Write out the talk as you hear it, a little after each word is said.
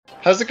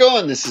How's it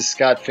going? This is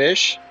Scott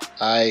Fish.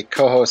 I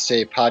co-host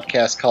a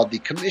podcast called the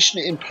Commission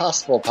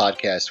Impossible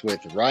Podcast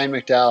with Ryan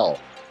McDowell.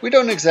 We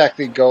don't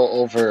exactly go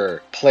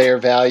over player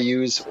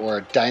values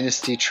or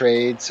dynasty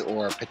trades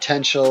or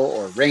potential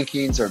or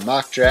rankings or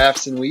mock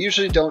drafts, and we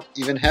usually don't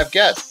even have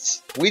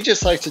guests. We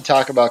just like to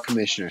talk about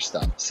commissioner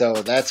stuff, so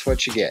that's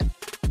what you get.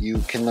 You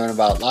can learn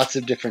about lots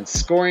of different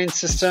scoring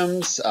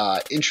systems,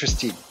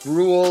 interesting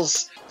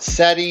rules,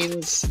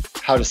 settings,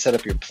 how to set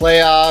up your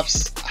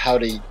playoffs, how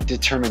to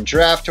determine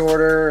draft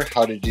order,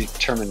 how to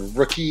determine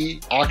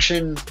rookie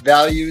auction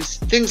values,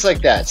 things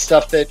like that.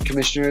 Stuff that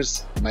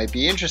commissioners might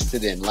be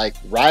interested in, like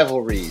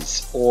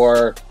rivalries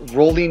or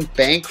rolling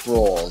bank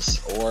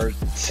rolls or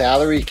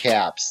salary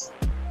caps.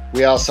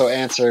 We also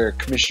answer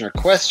commissioner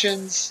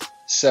questions.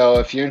 So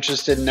if you're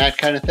interested in that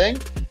kind of thing,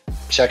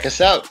 check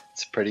us out.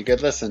 It's a pretty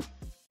good listen.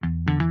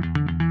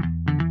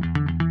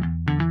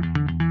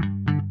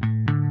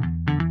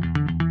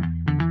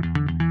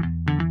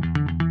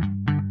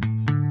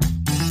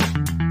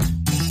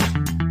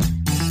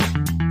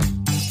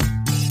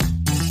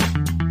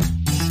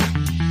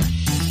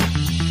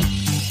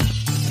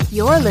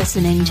 You're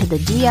listening to the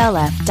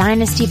DLF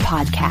Dynasty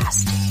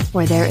podcast,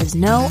 where there is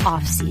no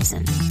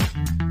off-season.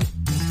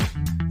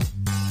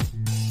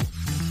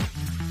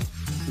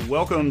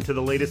 Welcome to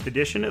the latest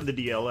edition of the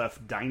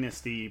DLF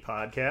Dynasty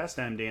podcast.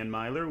 I'm Dan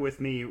Myler. With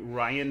me,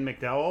 Ryan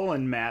McDowell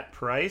and Matt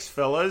Price.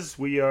 Fellas,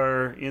 we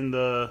are in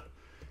the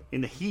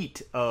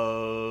heat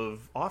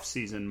of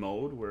off-season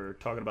mode. We're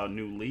talking about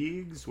new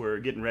leagues. We're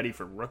getting ready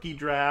for rookie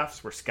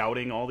drafts. We're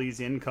scouting all these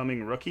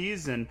incoming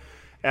rookies, and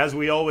as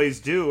we always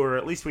do, or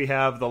at least we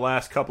have the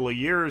last couple of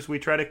years, we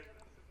try to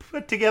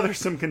put together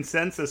some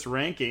consensus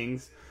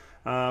rankings.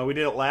 We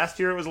did it last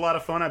year. It was a lot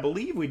of fun. I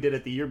believe we did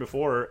it the year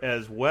before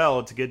as well.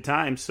 It's a good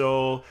time.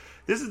 So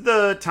this is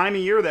the time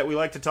of year that we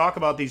like to talk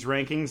about these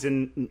rankings.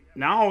 And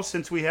now,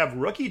 since we have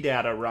rookie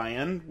data,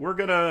 Ryan, we're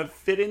going to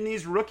fit in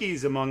these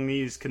rookies among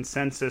these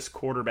consensus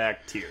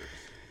quarterback tiers.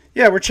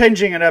 Yeah, we're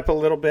changing it up a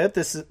little bit.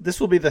 This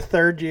will be the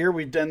third year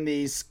we've done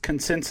these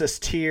consensus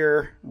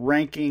tier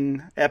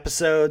ranking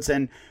episodes,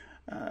 and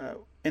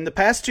in the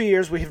past 2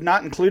 years we have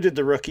not included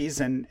the rookies,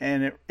 and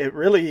it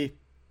really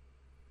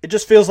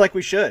just feels like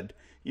we should.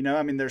 You know,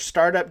 I mean, there's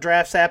startup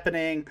drafts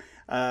happening.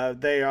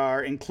 They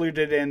are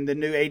included in the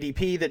new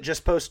ADP that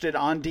just posted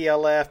on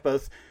DLF,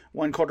 both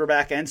one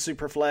quarterback and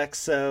Superflex.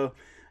 So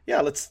yeah,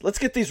 let's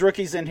get these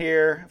rookies in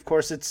here. Of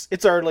course,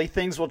 it's early.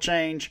 Things will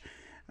change.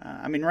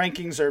 I mean,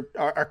 rankings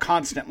are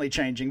constantly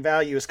changing.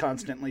 Value is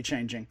constantly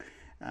changing,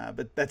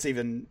 but that's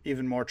even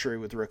more true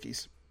with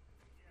rookies.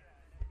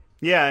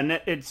 Yeah, and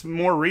it's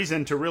more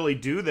reason to really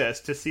do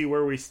this, to see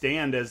where we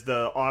stand as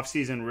the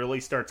offseason really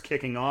starts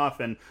kicking off.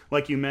 And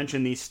like you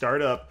mentioned, these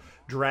startup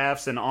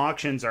drafts and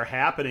auctions are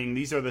happening.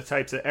 These are the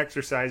types of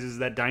exercises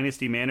that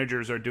dynasty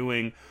managers are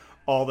doing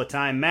all the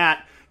time.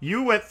 Matt,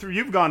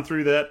 you've gone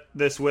through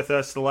this with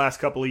us the last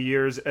couple of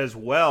years as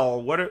well.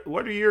 What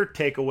are your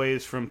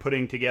takeaways from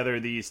putting together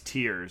these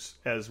tiers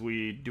as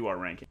we do our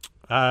ranking?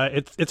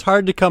 It's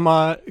hard to come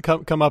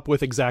up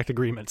with exact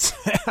agreements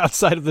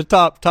outside of the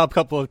top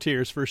couple of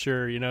tiers for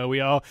sure. You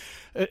know,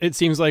 it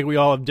seems like we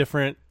all have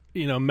different,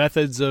 you know,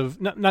 methods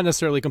of not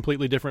necessarily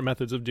completely different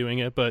methods of doing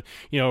it, but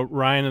you know,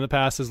 Ryan in the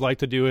past has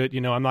liked to do it.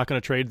 You know, I'm not going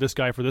to trade this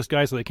guy for this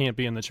guy, so they can't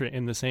be in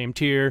the same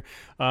tier.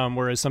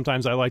 Whereas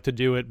sometimes I like to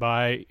do it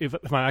by if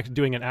I'm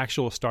doing an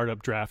actual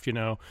startup draft. You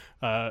know,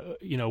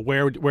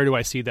 where do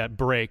I see that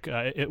break?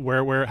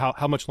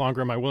 How much longer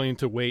am I willing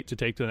to wait to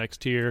take to the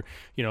next tier?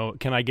 You know,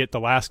 can I get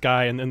the last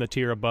guy and then the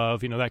tier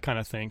above? You know, that kind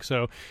of thing.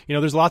 So you know,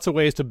 there's lots of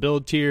ways to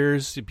build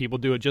tiers. People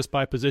do it just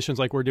by positions,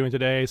 like we're doing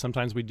today.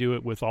 Sometimes we do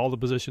it with all the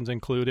positions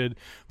included.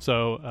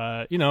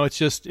 So, you know, it's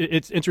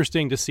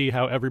interesting to see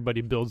how everybody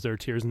builds their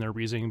tiers and their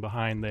reasoning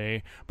behind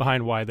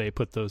why they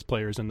put those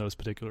players in those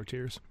particular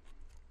tiers.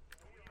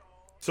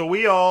 So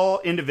we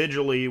all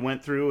individually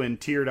went through and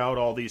tiered out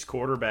all these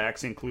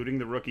quarterbacks, including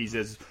the rookies,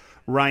 as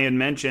Ryan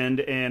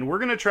mentioned, and we're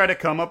going to try to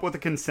come up with a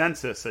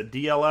consensus, a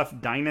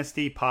DLF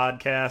Dynasty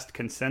podcast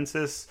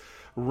consensus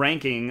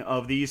ranking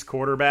of these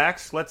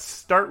quarterbacks. Let's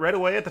start right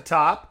away at the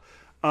top.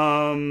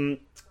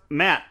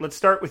 Matt, let's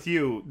start with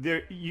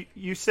you.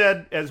 You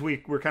said, as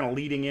we were kind of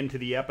leading into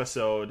the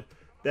episode,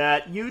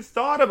 that you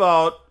thought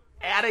about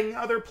adding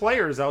other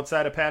players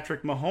outside of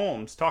Patrick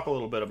Mahomes. Talk a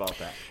little bit about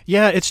that.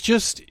 Yeah, it's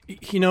just,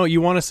 you know,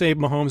 you want to say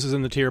Mahomes is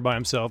in the tier by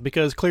himself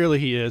because clearly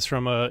he is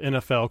from an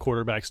NFL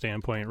quarterback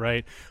standpoint,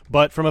 right?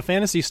 But from a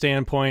fantasy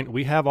standpoint,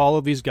 we have all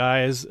of these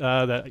guys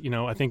that, you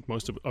know, I think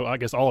I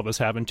guess all of us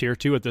have in tier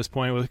 2 at this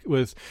point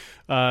with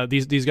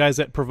these guys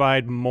that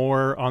provide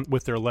more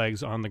with their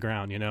legs on the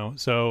ground, you know?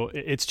 So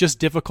it's just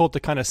difficult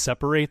to kind of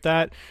separate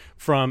that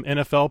from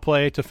NFL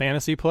play to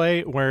fantasy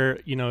play where,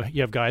 you know,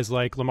 you have guys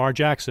like Lamar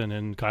Jackson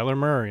and Kyler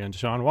Murray and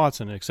Deshaun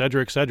Watson, et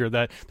cetera,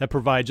 that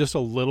provide just a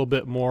little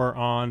bit more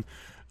on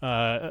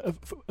a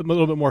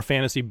little bit more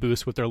fantasy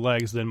boost with their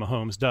legs than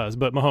Mahomes does.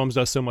 But Mahomes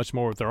does so much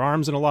more with their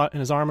arms in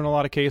his arm in a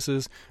lot of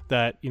cases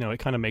that, it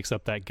kind of makes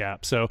up that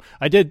gap. So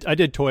I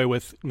did toy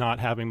with not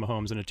having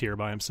Mahomes in a tier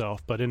by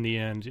himself, but in the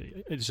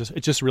end, it's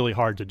just really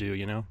hard to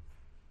do.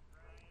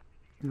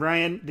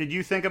 Ryan, did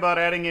you think about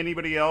adding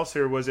anybody else,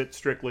 or was it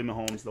strictly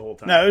Mahomes the whole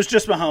time? No, it was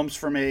just Mahomes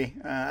for me.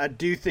 I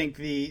do think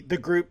the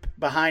group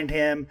behind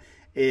him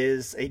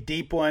is a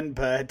deep one,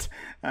 but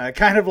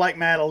kind of like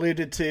Matt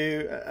alluded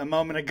to a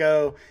moment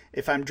ago,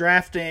 if I'm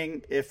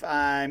drafting, if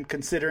I'm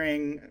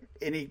considering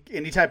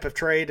any type of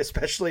trade,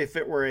 especially if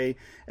it were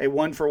a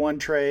one-for-one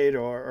trade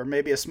or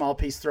maybe a small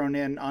piece thrown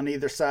in on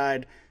either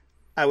side,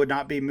 I would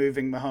not be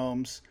moving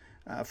Mahomes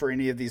for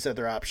any of these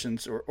other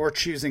options or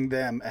choosing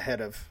them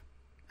ahead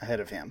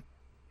of him.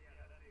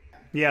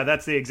 Yeah,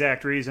 that's the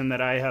exact reason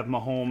that I have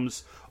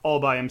Mahomes all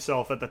by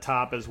himself at the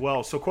top as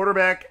well. So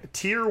quarterback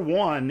tier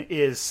 1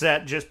 is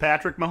set, just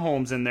Patrick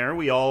Mahomes in there.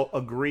 We all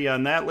agree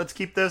on that. Let's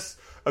keep this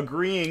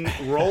agreeing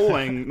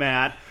rolling,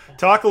 Matt.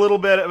 Talk a little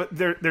bit.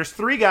 There's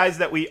 3 guys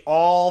that we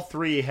all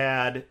 3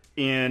 had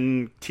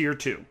in tier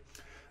 2.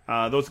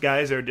 Those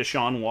guys are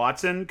Deshaun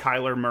Watson,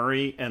 Kyler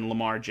Murray, and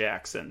Lamar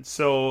Jackson.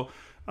 So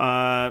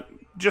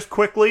just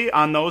quickly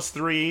on those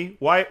 3,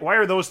 why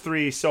are those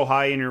 3 so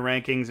high in your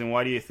rankings, and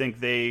why do you think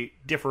they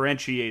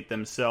differentiate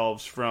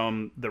themselves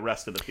from the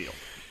rest of the field?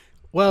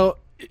 Well,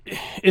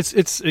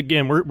 it's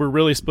again, we're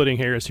really splitting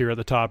hairs here at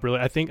the top. Really,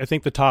 I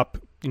think the top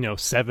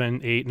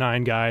 7, 8,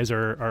 9 guys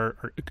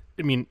are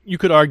I mean, you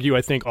could argue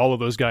I think all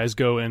of those guys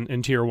go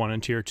in tier 1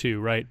 and tier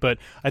 2, right? But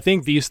I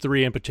think these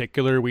 3 in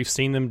particular, we've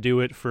seen them do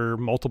it for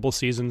multiple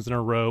seasons in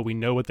a row. We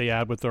know what they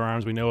add with their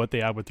arms, we know what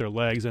they add with their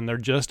legs, and they're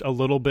just a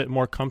little bit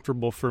more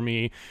comfortable for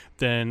me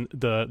than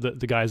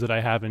the guys that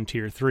I have in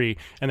tier 3.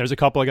 And there's a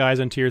couple of guys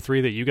in tier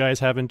 3 that you guys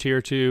have in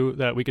tier 2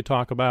 that we could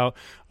talk about.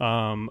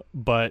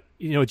 But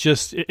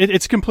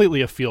it's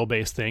completely a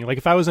feel-based thing. Like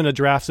if I was in a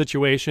draft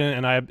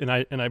situation and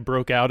I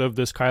broke out of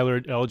this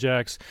Kyler,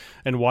 Eljax,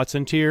 and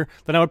Watson tier,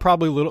 then I would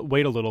probably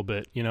wait a little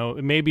bit.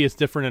 Maybe it's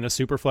different in a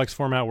super flex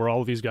format where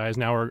all of these guys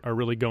now are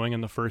really going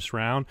in the first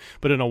round.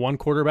 But in a 1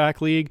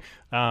 quarterback league,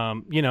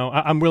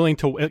 I'm willing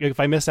to, if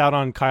I miss out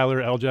on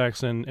Kyler,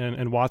 Eljax,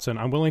 and Watson,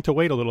 I'm willing to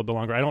wait a little bit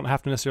longer. I don't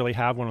have to necessarily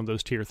have one of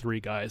those tier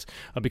 3 guys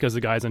because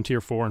the guys in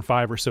tier 4 and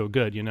 5 are so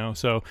good.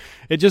 So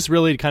it just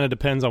really kind of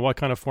depends on what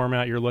kind of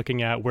format you're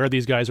looking at, where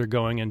these guys are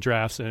going in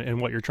drafts,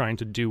 and what you're trying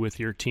to do with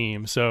your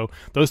team. So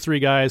those 3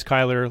 guys,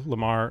 Kyler,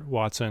 Lamar,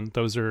 Watson,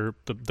 those are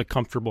the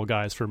comfortable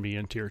guys for me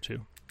in tier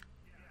 2.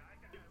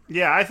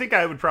 Yeah, I think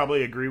I would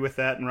probably agree with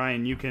that, and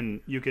Ryan, you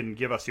can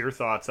give us your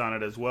thoughts on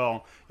it as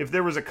well. If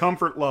there was a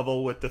comfort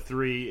level with the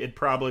 3, it'd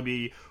probably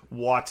be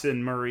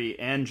Watson, Murray,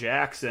 and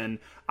Jackson.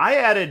 I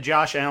added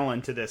Josh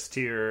Allen to this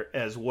tier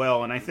as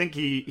well, and I think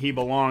he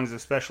belongs,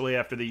 especially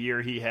after the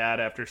year he had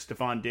after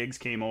Stephon Diggs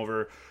came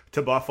over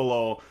to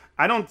Buffalo.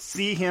 I don't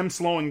see him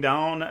slowing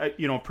down,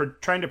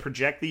 trying to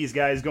project these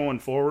guys going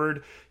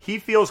forward. He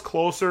feels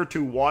closer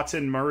to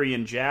Watson, Murray,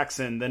 and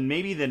Jackson than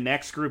maybe the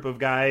next group of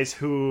guys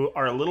who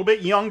are a little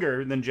bit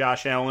younger than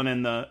Josh Allen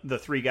and the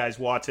 3 guys,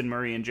 Watson,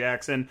 Murray, and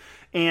Jackson.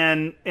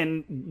 And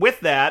with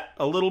that,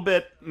 a little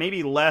bit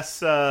maybe less,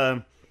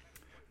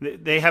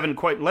 they haven't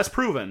quite, less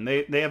proven.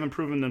 They haven't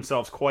proven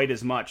themselves quite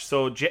as much.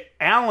 So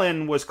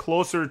Allen was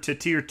closer to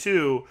tier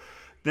 2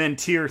 than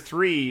tier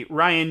 3.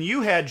 Ryan,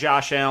 you had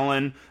Josh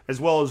Allen as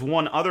well as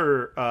one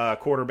other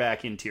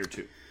quarterback in tier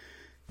 2.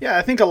 Yeah,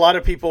 I think a lot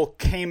of people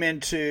came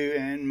into,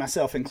 and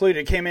myself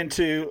included, came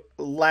into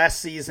last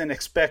season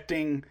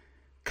expecting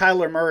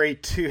Kyler Murray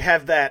to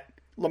have that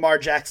Lamar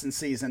Jackson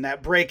season,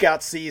 that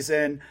breakout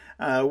season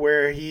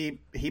where he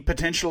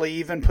potentially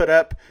even put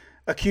up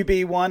a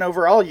QB1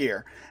 overall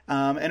year.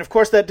 And of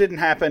course that didn't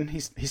happen. He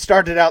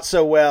started out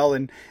so well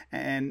and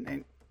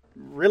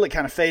really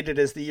kind of faded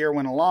as the year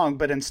went along,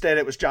 but instead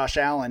it was Josh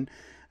Allen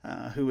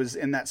who was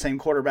in that same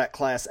quarterback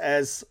class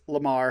as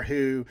Lamar,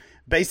 who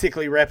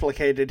basically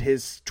replicated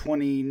his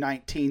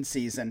 2019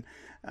 season.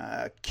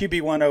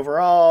 QB1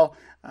 overall,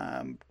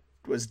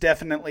 was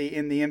definitely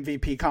in the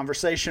MVP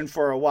conversation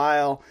for a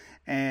while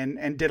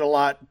and did a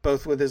lot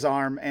both with his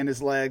arm and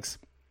his legs.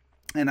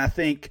 And I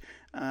think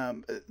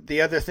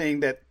the other thing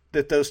that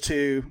those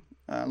two,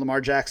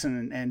 Lamar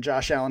Jackson and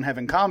Josh Allen, have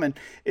in common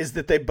is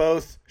that they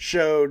both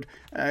showed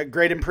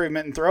great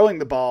improvement in throwing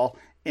the ball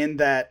in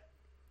that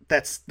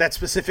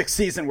specific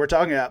season we're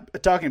talking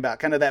about,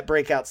 kind of that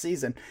breakout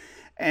season.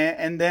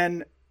 And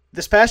then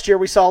this past year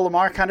we saw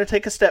Lamar kind of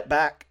take a step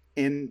back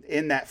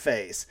in that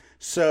phase.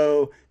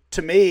 So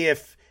to me,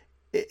 if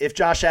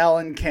Josh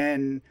Allen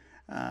can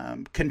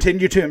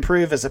continue to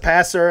improve as a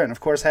passer, and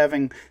of course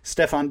having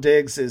Stephon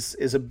Diggs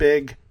is a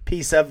big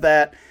piece of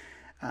that,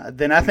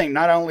 then I think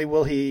not only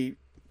will he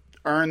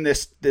earn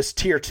this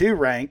tier 2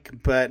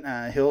 rank, but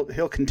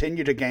he'll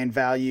continue to gain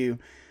value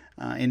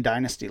in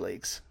dynasty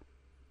leagues.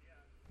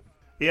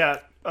 Yeah,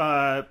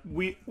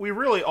 we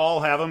really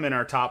all have him in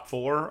our top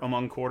 4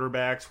 among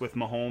quarterbacks, with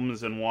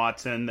Mahomes and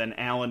Watson. Then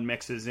Allen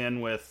mixes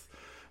in with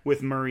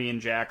Murray and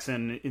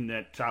Jackson in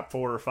that top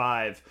 4 or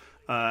 5.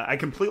 I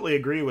completely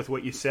agree with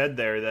what you said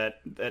there,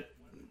 that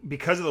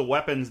because of the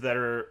weapons that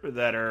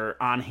are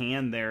on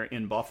hand there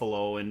in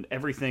Buffalo and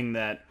everything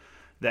that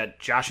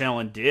Josh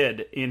Allen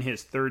did in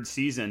his third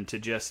season to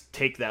just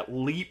take that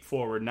leap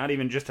forward, not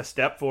even just a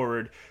step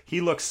forward. He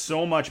looks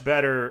so much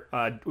better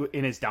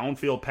in his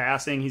downfield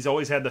passing. He's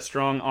always had the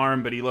strong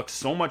arm, but he looks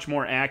so much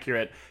more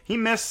accurate. He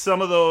missed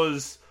some of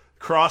those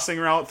crossing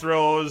route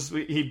throws.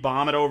 He'd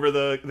bomb it over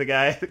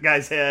the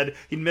guy's head.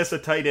 He'd miss a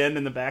tight end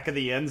in the back of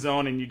the end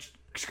zone, and you'd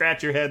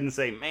scratch your head and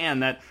say,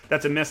 man,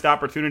 that's a missed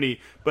opportunity.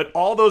 But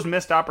all those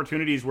missed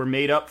opportunities were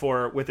made up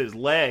for with his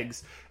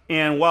legs.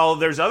 And while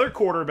there's other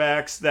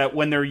quarterbacks that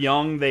when they're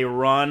young, they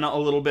run a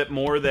little bit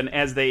more than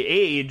as they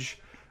age,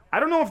 I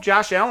don't know if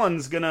Josh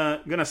Allen's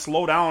gonna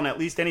slow down at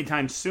least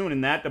anytime soon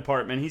in that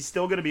department. He's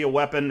still gonna be a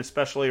weapon,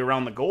 especially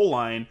around the goal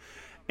line,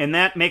 and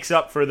that makes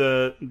up for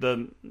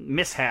the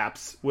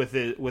mishaps with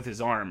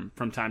his arm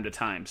from time to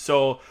time.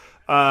 So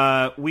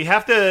we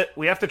have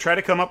to try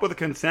to come up with a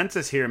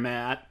consensus here,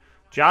 Matt.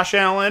 Josh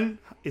Allen,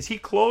 is he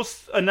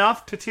close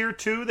enough to tier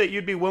 2 that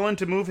you'd be willing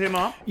to move him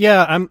up?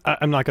 Yeah,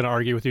 I'm not going to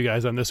argue with you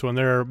guys on this one.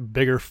 There are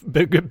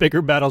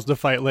bigger battles to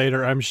fight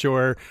later, I'm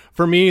sure.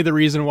 For me, the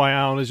reason why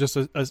Allen is just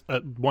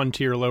a one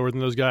tier lower than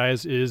those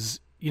guys is,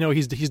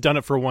 he's done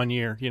it for 1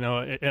 year,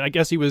 and I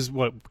guess he was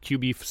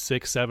QB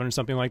 6, 7 or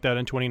something like that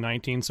in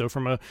 2019. So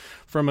from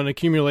an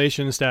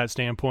accumulation stat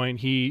standpoint,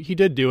 he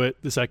did do it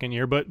the second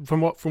year. But from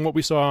what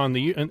we saw on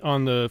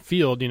the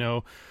field,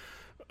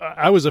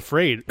 I was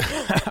afraid.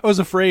 I was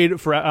afraid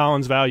for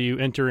Allen's value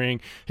entering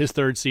his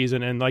third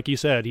season. And like you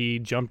said, he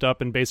jumped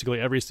up in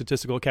basically every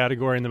statistical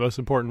category. And the most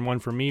important one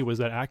for me was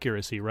that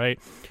accuracy, right?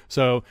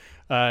 So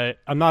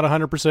I'm not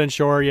 100%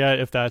 sure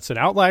yet if that's an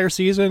outlier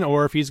season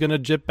or if he's going to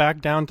dip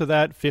back down to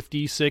that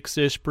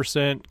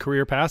 56-ish%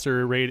 career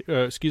passer rate,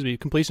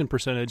 completion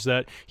percentage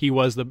that he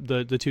was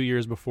the 2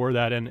 years before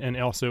that and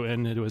also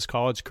into his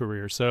college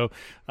career. So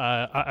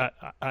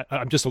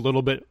I'm just a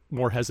little bit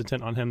more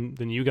hesitant on him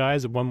than you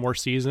guys. One more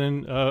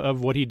season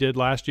of what he did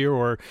last year,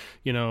 or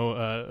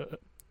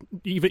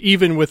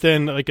even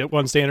within like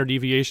one standard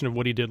deviation of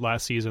what he did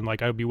last season,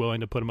 like I would be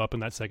willing to put him up in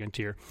that second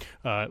tier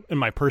in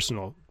my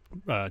personal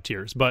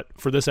tiers. But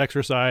for this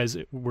exercise,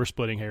 we're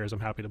splitting hairs.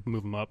 I'm happy to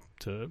move him up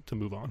to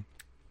move on.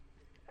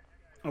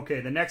 Okay,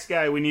 the next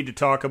guy we need to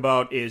talk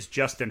about is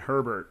Justin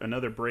Herbert.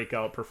 Another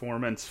breakout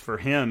performance for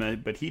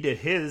him, but he did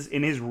his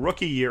in his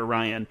rookie year,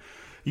 Ryan.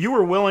 You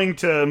were willing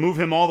to move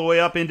him all the way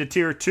up into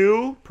tier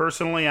 2.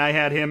 Personally, I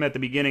had him at the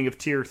beginning of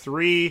tier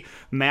 3.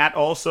 Matt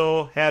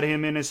also had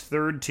him in his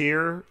third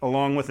tier,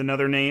 along with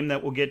another name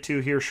that we'll get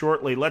to here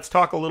shortly. Let's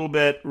talk a little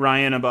bit,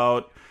 Ryan,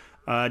 about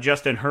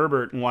Justin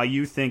Herbert and why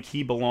you think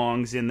he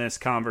belongs in this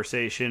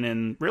conversation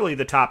and really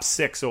the top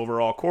 6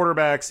 overall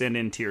quarterbacks and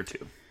in tier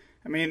 2.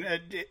 I mean,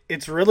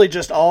 it's really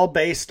just all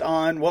based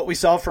on what we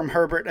saw from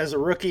Herbert as a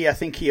rookie. I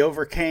think he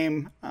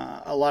overcame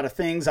a lot of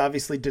things.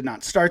 Obviously did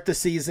not start the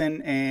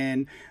season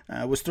and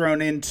was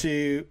thrown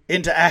into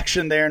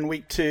action there in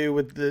week 2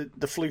 with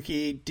the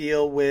fluky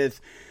deal with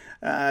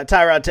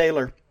Tyrod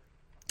Taylor.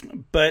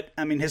 But,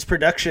 I mean, his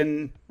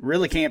production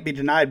really can't be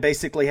denied.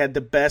 Basically had the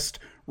best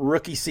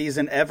rookie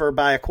season ever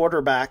by a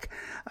quarterback.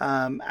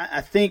 I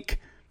think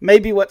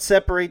maybe what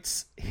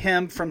separates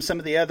him from some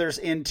of the others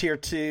in tier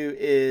 2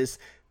 is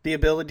the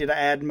ability to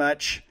add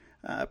much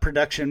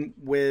production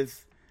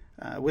with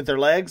their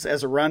legs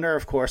as a runner.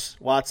 Of course,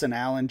 Watson,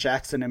 Allen,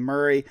 Jackson, and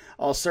Murray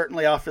all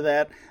certainly offer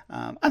that.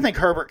 I think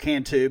Herbert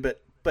can too,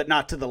 but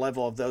not to the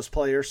level of those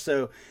players.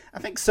 So I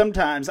think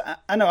sometimes,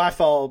 I know I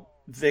fall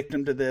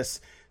victim to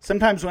this.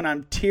 Sometimes when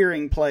I'm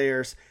tiering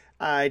players,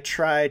 I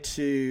try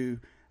to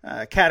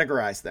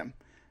categorize them.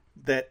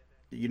 That,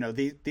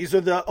 these are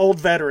the old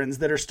veterans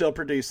that are still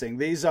producing.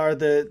 These are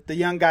the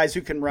young guys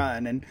who can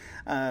run. And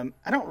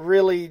I don't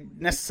really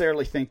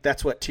necessarily think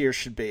that's what tiers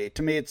should be.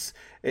 To me,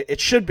 it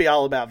should be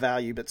all about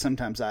value, but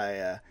sometimes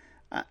I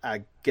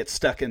get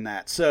stuck in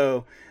that.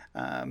 So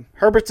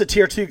Herbert's a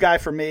tier 2 guy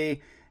for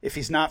me. If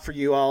he's not for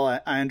you all,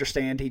 I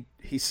understand.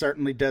 He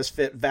certainly does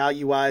fit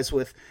value-wise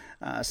with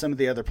some of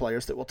the other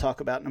players that we'll talk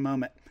about in a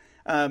moment.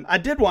 I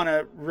did want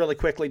to really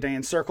quickly,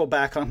 Dan, circle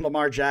back on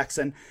Lamar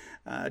Jackson.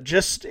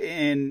 Just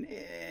in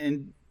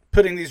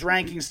putting these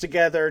rankings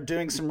together,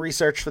 doing some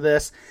research for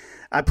this,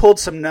 I pulled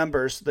some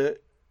numbers. The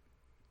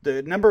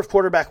number of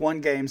quarterback 1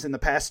 games in the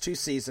past 2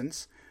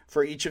 seasons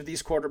for each of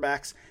these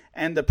quarterbacks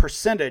and the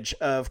percentage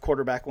of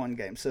quarterback 1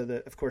 games.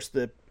 So, of course,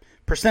 the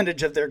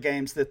percentage of their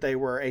games that they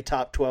were a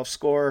top 12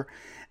 scorer.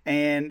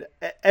 And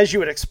as you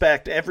would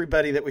expect,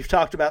 everybody that we've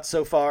talked about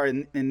so far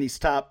in these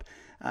top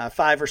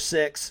 5 or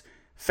 6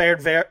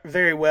 fared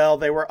very well.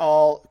 They were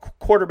all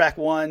quarterback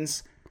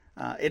 1s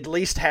at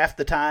least half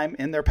the time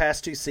in their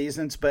past 2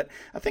 seasons. But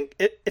I think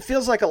it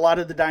feels like a lot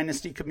of the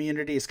Dynasty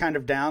community is kind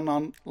of down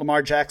on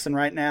Lamar Jackson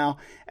right now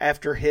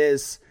after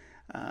his,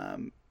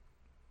 so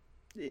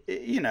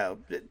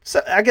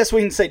I guess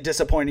we can say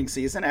disappointing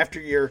season. After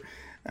you're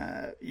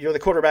the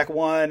quarterback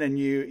 1 and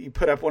you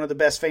put up one of the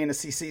best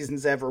fantasy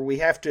seasons ever, we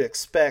have to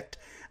expect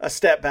a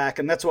step back,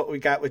 and that's what we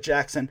got with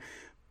Jackson.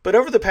 But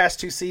over the past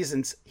 2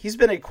 seasons, he's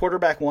been a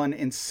quarterback one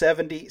in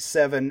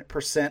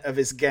 77% of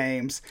his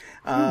games.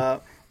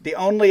 The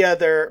only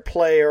other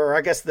player, or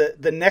I guess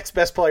the next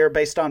best player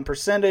based on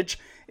percentage,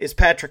 is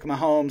Patrick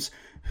Mahomes,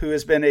 who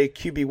has been a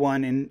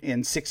QB1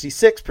 in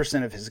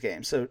 66% of his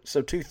games, so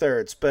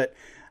 2/3. But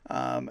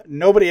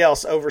nobody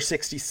else over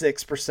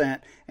 66%,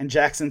 and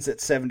Jackson's at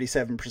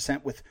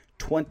 77% with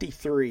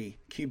 23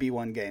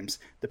 QB1 games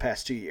the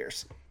past 2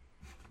 years.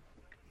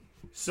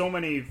 So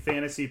many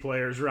fantasy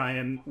players,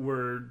 Ryan,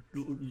 were,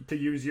 to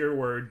use your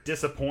word,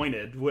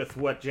 disappointed with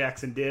what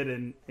Jackson did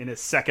in his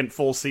second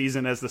full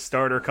season as the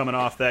starter, coming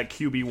off that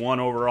QB1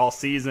 overall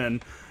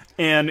season.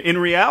 And in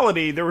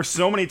reality, there were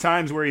so many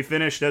times where he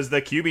finished as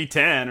the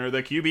QB10 or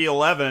the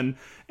QB11,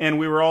 and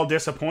we were all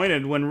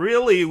disappointed when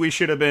really we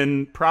should have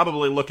been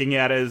probably looking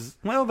at as,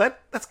 well,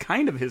 that's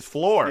kind of his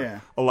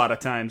floor a lot of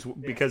times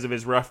because of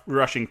his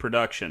rushing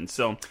production.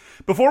 So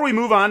before we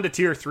move on to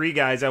Tier 3,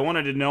 guys, I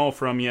wanted to know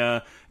from you,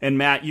 and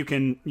Matt, you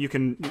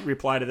can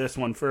reply to this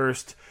one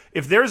first.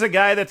 If there's a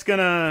guy that's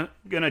gonna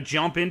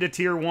jump into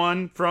Tier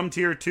 1 from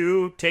Tier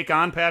 2, take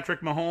on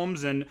Patrick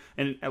Mahomes and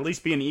at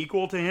least be an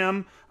equal to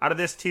him out of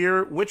this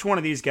tier, which one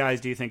of these guys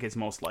do you think is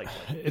most likely?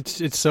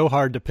 It's so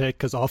hard to pick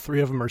because all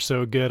three of them are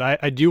so good.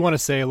 I do want to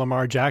say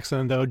Lamar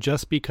Jackson, though,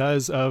 just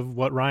because of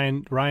what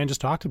Ryan just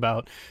talked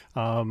about.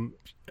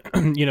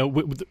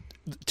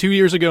 2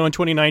 years ago in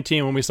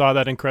 2019, when we saw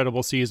that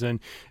incredible season,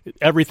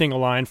 everything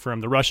aligned for him.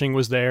 The rushing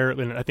was there,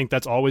 and I think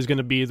that's always going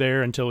to be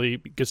there until he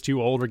gets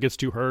too old or gets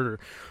too hurt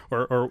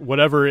or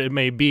whatever it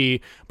may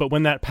be. But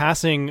when those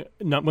passing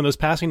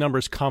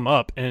numbers come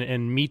up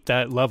and meet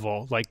that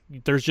level, like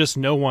there's just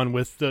no one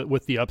with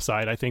the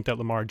upside I think that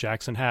Lamar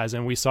Jackson has,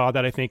 and we saw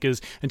that I think is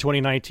in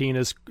 2019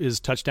 his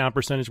touchdown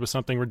percentage was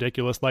something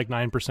ridiculous like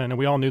 9%, and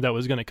we all knew that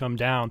was going to come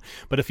down.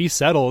 But if he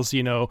settles,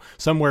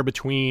 somewhere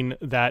between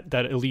that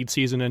elite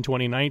season in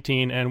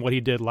 2019 and what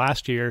he did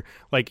last year,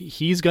 like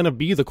he's going to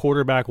be the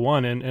quarterback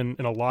one in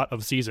a lot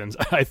of seasons,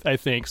 I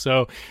think.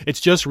 So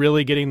it's just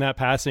really getting that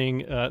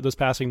those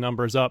passing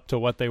numbers up to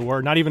what they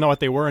were, not even what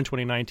they were in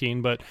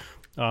 2019, but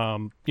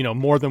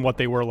more than what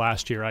they were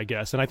last year, I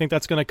guess. And I think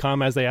that's going to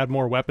come as they add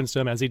more weapons to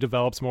him, as he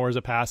develops more as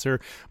a passer.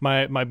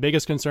 My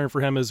biggest concern for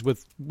him is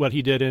with what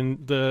he did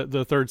in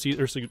the third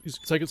season or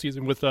second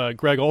season with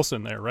Greg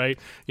Olsen there, right?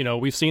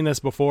 We've seen this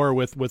before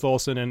with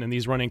Olsen and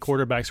these running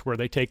quarterbacks where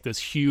they take this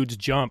huge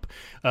jump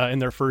in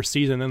their first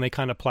season, then they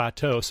kind of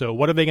plateau. So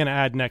what are they going to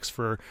add next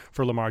for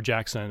Lamar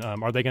Jackson?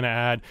 Are they going to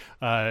add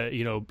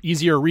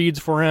easier reads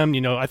for him?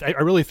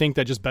 I really think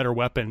that just better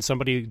weapons,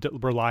 somebody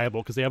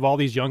reliable, because they have all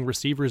these young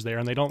receivers there,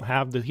 and they don't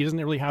have he doesn't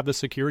really have the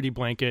security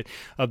blanket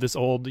of this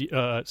old,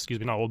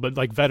 not old, but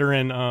like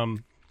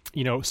veteran,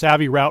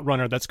 savvy route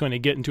runner that's going to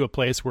get into a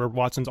place where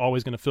Watson's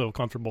always going to feel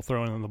comfortable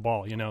throwing in the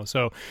ball,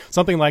 So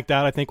something like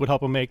that I think would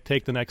help him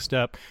take the next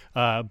step.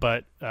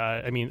 But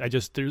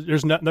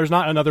there's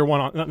not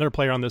another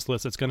player on this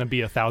list that's going to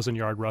be a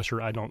 1,000-yard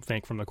rusher, I don't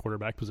think, from the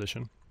quarterback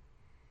position.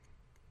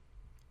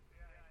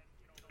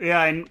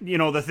 Yeah, and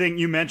the thing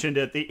you mentioned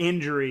the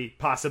injury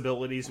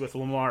possibilities with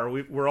Lamar,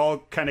 we're all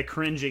kind of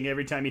cringing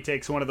every time he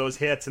takes one of those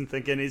hits and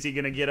thinking, is he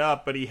going to get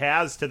up? But he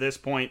has to this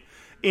point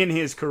in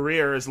his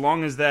career, as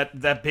long as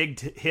that big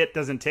hit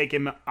doesn't take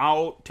him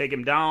out, take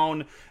him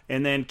down,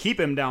 and then keep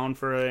him down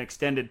for an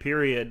extended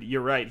period. You're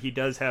right, he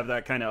does have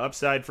that kind of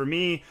upside. For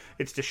me,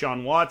 it's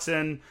Deshaun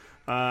Watson.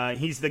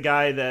 He's the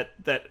guy that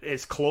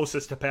is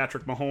closest to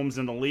Patrick Mahomes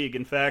in the league.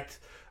 In fact,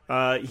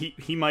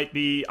 he might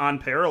be on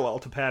parallel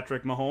to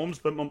Patrick Mahomes,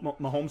 but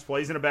Mahomes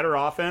plays in a better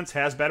offense,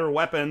 has better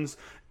weapons,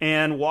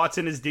 and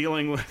Watson is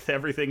dealing with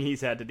everything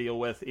he's had to deal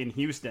with in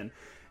Houston.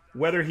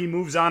 Whether he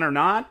moves on or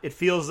not, it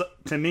feels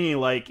to me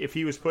like if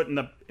he was put in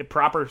the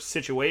proper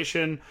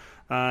situation,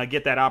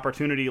 get that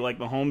opportunity like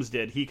Mahomes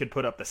did, he could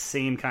put up the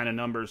same kind of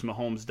numbers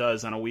Mahomes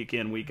does on a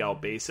week-in,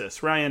 week-out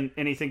basis. Ryan,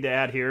 anything to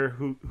add here?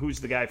 Who's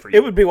the guy for you?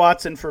 It would be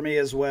Watson for me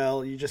as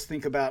well. You just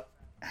think about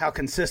how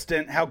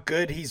consistent, how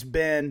good he's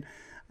been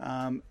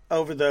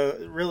over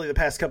the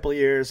past couple of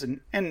years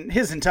and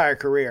his entire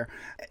career.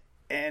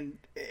 And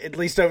at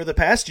least over the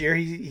past year,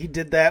 he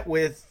did that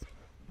with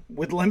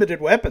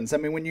limited weapons. I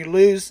mean, when you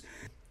lose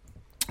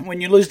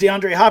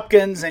DeAndre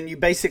Hopkins and you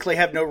basically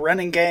have no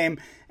running game,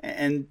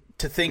 and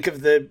to think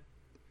of the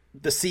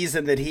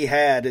season that he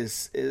had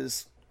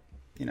is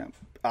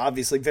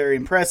obviously very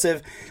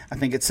impressive. I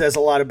think it says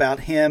a lot about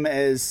him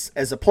as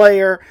a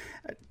player.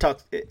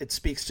 It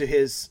speaks to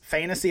his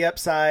fantasy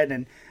upside,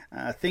 and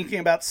thinking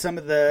about some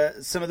of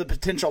the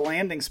potential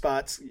landing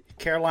spots.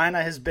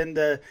 Carolina has been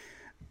the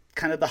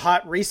kind of the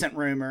hot recent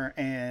rumor,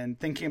 and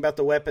thinking about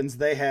the weapons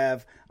they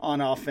have on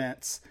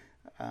offense,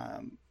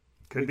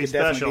 could be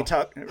special.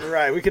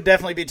 We could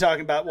definitely be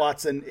talking about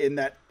Watson in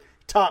that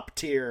top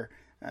tier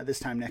this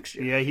time next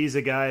year. Yeah, he's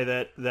a guy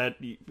that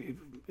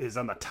is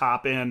on the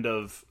top end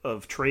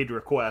of trade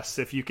requests.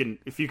 If you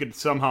can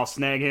somehow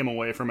snag him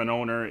away from an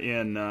owner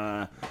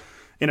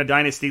in a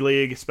dynasty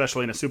league,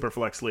 especially in a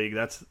superflex league,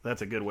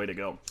 that's a good way to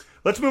go.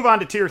 Let's move on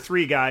to tier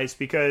 3, guys,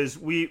 because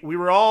we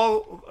were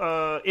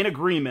all in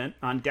agreement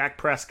on Dak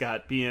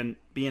Prescott being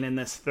in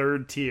this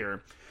third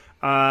tier.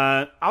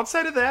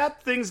 Outside of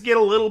that, things get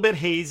a little bit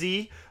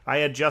hazy. I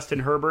had Justin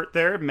Herbert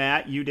there.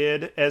 Matt, you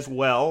did as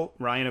well.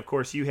 Ryan, of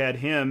course, you had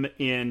him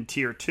in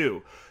tier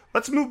 2.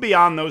 Let's move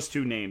beyond those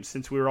two names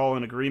since we were all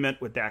in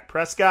agreement with Dak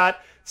Prescott.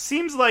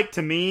 Seems like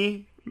to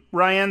me,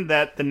 Ryan,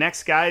 that the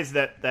next guys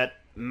that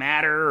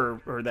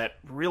matter or that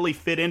really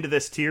fit into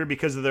this tier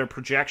because of their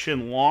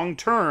projection long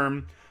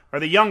term are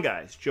the young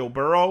guys, Joe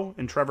Burrow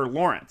and Trevor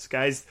Lawrence,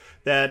 guys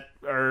that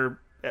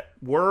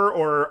were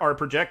or are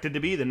projected to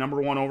be the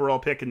number 1 overall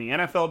pick in the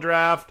NFL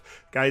draft,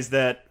 guys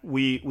that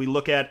we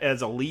look at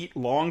as elite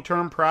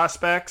long-term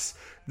prospects.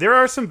 There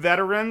are some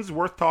veterans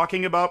worth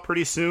talking about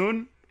pretty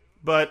soon,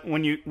 but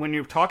when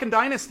you're talking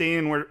dynasty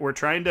and we're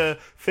trying to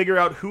figure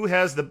out who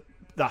has the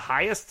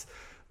highest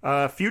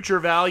future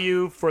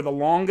value for the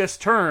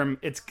longest term,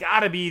 it's got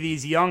to be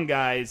these young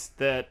guys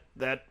that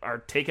are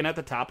taken at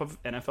the top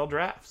of NFL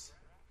drafts.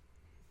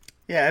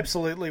 Yeah,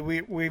 absolutely.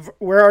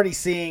 We're already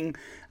seeing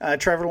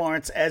Trevor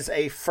Lawrence as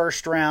a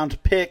first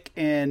round pick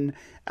in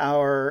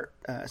our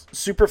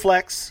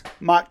Superflex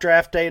mock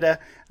draft data.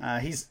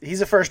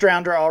 He's a first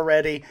rounder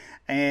already,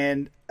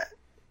 and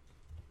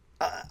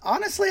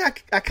honestly,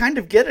 I kind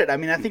of get it. I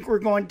mean, I think we're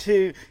going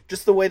to,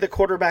 just the way the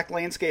quarterback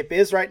landscape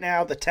is right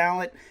now, the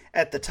talent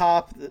at the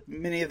top,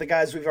 many of the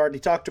guys we've already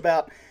talked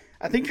about,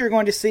 I think you're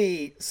going to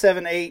see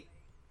 7, 8,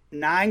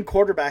 9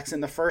 quarterbacks in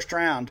the first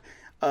round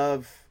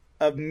of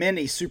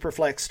many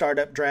Superflex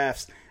startup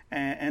drafts,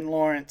 and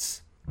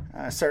Lawrence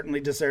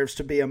certainly deserves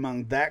to be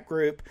among that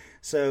group.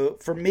 So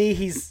for me,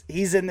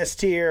 he's in this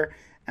tier,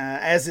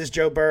 as is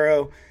Joe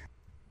Burrow.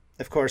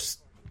 Of course,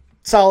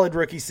 solid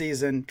rookie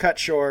season, cut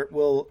short.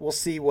 We'll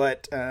see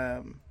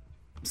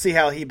see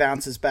how he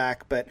bounces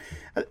back. But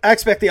I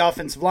expect the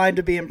offensive line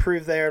to be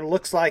improved there.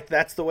 Looks like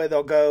that's the way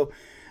they'll go.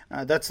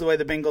 That's the way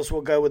the Bengals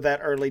will go with that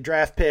early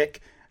draft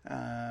pick.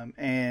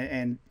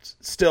 And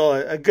still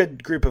a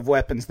good group of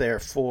weapons there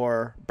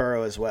for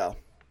Burrow as well.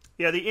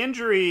 Yeah, the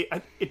injury,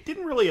 it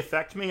didn't really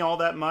affect me all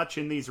that much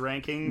in these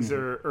rankings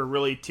or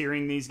really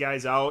tearing these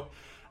guys out.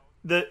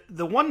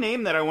 The one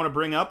name that I want to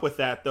bring up with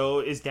that,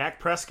 though, is Dak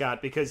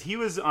Prescott, because he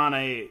was on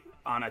a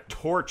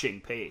torching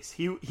pace.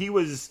 He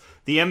was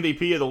the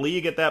MVP of the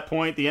league at that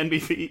point, the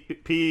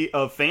MVP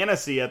of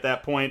fantasy at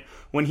that point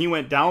when he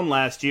went down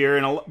last year.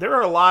 And there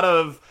are a lot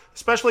of,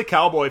 especially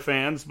Cowboy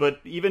fans, but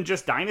even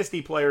just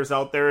Dynasty players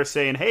out there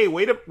saying, hey,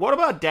 what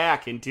about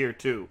Dak in tier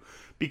 2?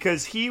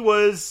 Because he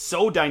was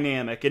so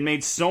dynamic and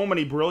made so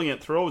many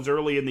brilliant throws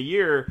early in the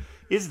year.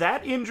 Is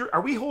that injury?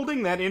 Are we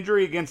holding that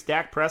injury against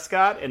Dak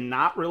Prescott and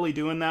not really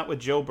doing that with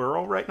Joe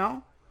Burrow right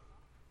now?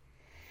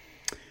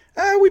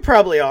 We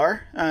probably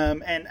are,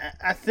 and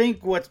I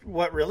think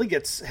what really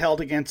gets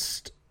held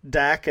against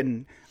Dak,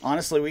 and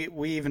honestly,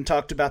 we even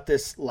talked about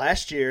this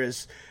last year,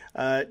 is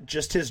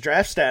just his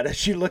draft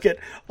status. You look at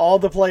all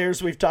the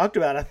players we've talked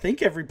about. I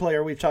think every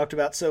player we've talked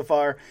about so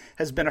far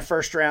has been a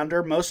first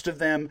rounder, most of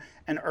them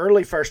an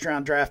early first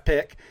round draft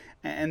pick,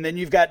 and then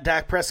you've got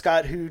Dak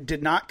Prescott, who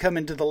did not come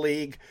into the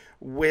league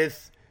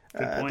with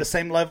the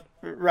same level,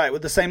 right,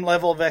 with the same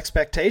level of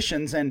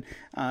expectations, and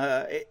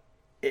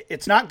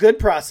it's not good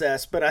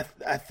process, but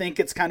I think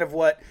it's kind of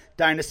what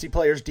Dynasty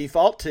players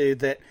default to,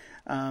 that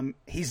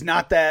he's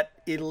not that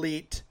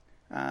elite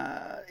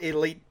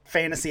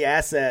fantasy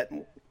asset,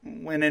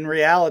 when in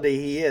reality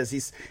he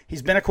is.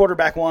 He's been a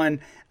quarterback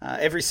one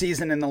every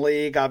season in the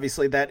league.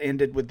 Obviously that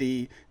ended with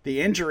the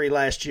injury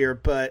last year,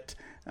 but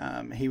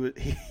he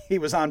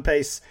was on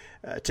pace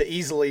to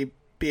easily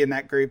be in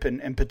that group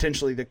and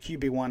potentially the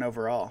QB1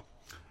 overall.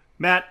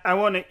 Matt, I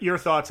want your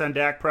thoughts on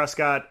Dak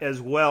Prescott as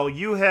well.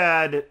 You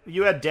had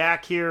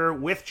Dak here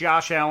with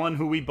Josh Allen,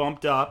 who we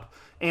bumped up,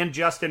 and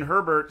Justin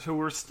Herbert, who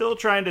we're still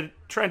trying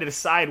to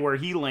decide where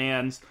he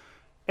lands.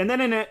 And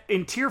then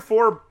in tier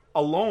 4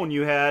 alone,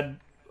 you had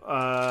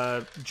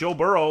Joe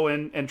Burrow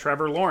and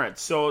Trevor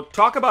Lawrence. So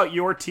talk about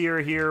your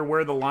tier here,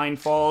 where the line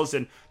falls,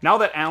 and now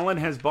that Allen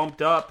has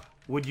bumped up,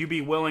 would you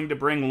be willing to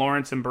bring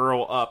Lawrence and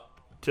Burrow up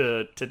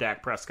to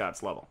Dak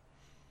Prescott's level?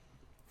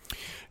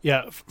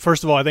 Yeah,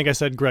 first of all, I think I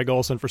said Greg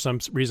Olsen. For some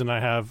reason,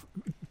 I have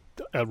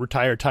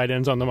retired tight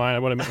ends on the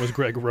mind. What I meant was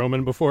Greg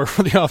Roman before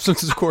for the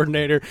offensive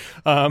coordinator.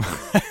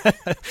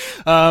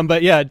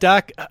 But yeah,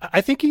 Dak,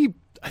 I think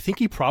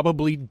he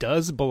probably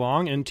does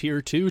belong in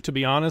tier 2, to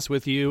be honest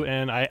with you.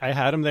 And I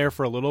had him there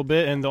for a little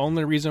bit, and the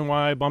only reason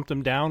why I bumped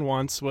him down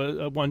one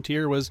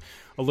tier was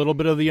a little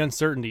bit of the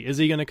uncertainty. Is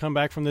he going to come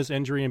back from this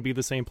injury and be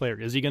the same player?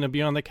 Is he going to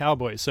be on the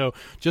Cowboys? So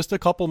just a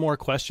couple more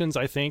questions,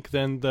 I think,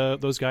 than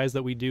those guys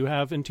that we do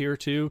have in tier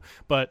 2.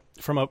 But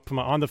from an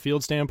on the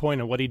field standpoint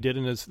and what he did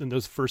in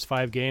those first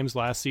 5 games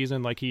last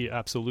season, like, he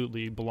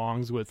absolutely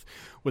belongs with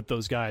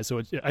those guys.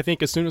 So I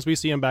think as soon as we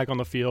see him back on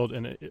the field,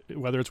 and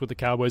whether it's with the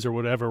Cowboys or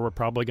whatever, we're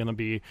probably going to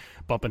be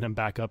bumping him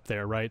back up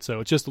there, right? So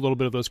it's just a little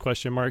bit of those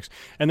question marks.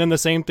 And then the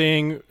same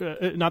thing,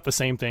 not the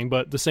same thing,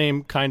 but the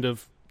same kind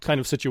of kind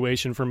of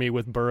situation for me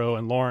with Burrow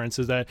and Lawrence,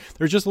 is that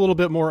there's just a little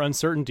bit more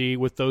uncertainty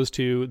with those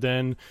two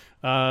than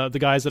the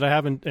guys that I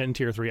have in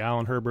tier 3,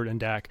 Allen, Herbert, and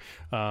Dak.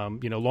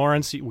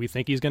 Lawrence, we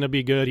think he's going to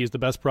be good. He's the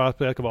best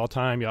prospect of all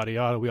time, yada,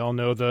 yada. We all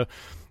know the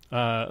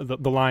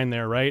line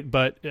there, right?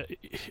 But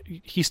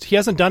he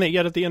hasn't done it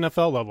yet at the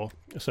NFL level.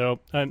 So,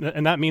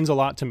 and that means a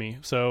lot to me.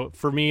 So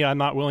for me, I'm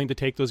not willing to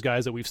take those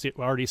guys that we've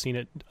already seen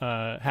it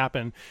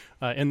happen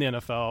in the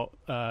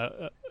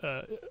NFL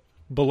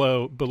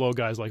below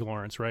guys like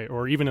Lawrence, right?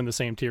 Or even in the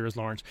same tier as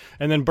Lawrence.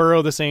 And then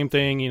Burrow, the same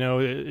thing.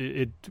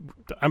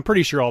 I'm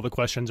pretty sure all the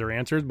questions are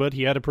answered, but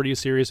he had a pretty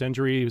serious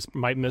injury. He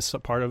might miss a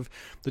part of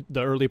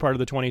the early part of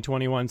the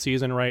 2021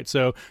 season, right?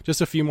 So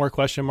just a few more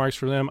question marks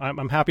for them.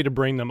 I'm happy to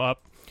bring them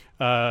up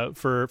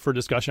for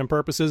discussion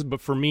purposes,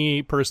 but for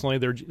me personally,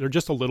 they're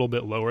just a little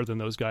bit lower than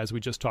those guys we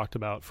just talked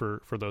about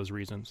for those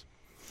reasons.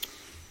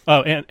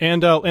 Oh,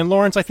 and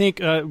Lawrence, I think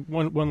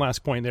one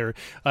last point there.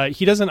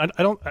 He doesn't.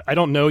 I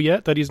don't know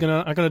yet that he's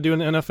gonna do in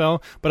the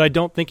NFL, but I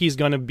don't think he's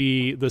gonna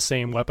be the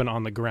same weapon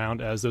on the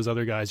ground as those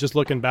other guys. Just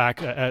looking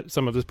back at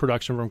some of his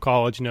production from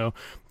college,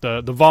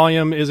 the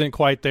volume isn't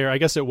quite there. I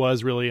guess it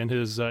was really in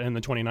his in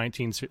the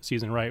 2019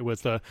 season, right,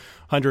 with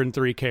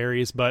 103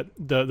 carries. But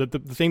the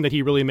thing that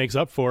he really makes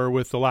up for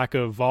with the lack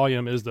of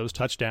volume is those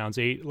touchdowns.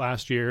 8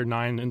 last year,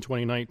 9 in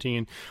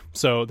 2019.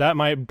 So that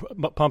might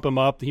pump him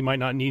up. He might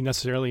not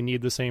necessarily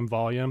need the same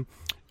volume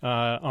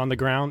on the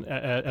ground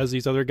as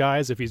these other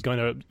guys if he's going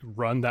to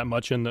run that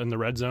much in the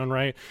red zone,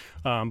 right?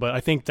 But I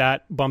think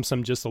that bumps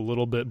him just a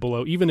little bit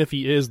below. Even if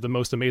he is the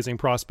most amazing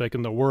prospect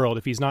in the world,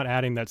 if he's not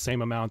adding that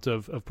same amount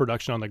of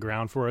production on the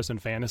ground for us in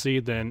fantasy,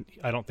 then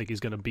I don't think he's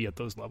going to be at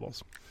those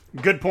levels.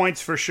 Good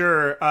points for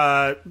sure.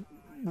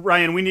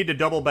 Ryan, we need to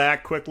double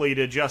back quickly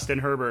to Justin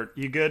Herbert.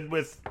 You good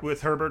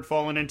with Herbert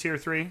falling in tier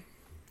 3?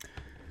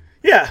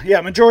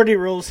 Yeah, majority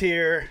rules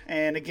here.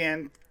 And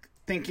again,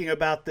 thinking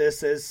about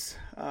this as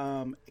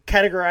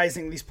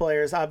categorizing these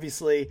players,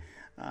 obviously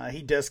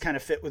he does kind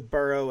of fit with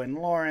Burrow and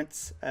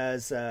Lawrence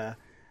as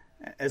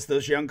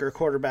those younger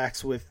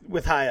quarterbacks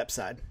with high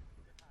upside.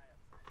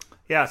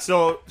 Yeah,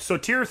 so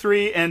tier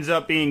 3 ends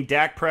up being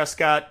Dak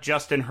Prescott,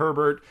 Justin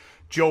Herbert,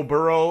 Joe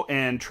Burrow,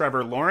 and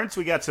Trevor Lawrence.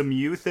 We got some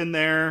youth in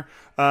there.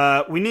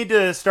 We need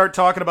to start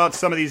talking about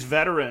some of these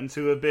veterans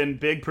who have been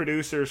big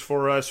producers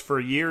for us for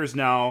years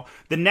now.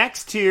 The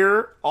next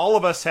tier, all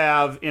of us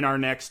have in our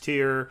next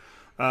tier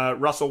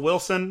Russell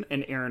Wilson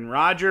and Aaron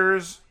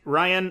Rodgers.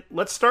 Ryan,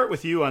 let's start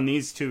with you on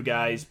these two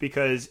guys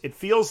because it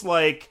feels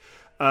like,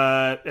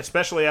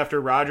 especially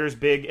after Rodgers'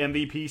 big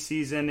MVP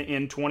season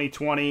in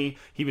 2020,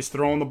 he was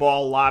throwing the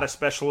ball a lot,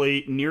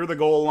 especially near the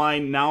goal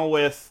line. Now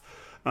with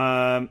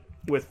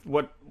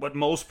what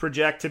most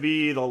project to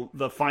be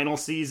the final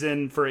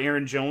season for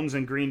Aaron Jones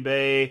in Green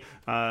Bay,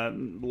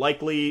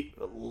 likely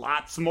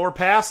lots more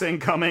passing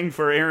coming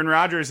for Aaron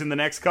Rodgers in the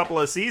next couple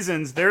of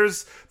seasons.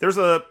 There's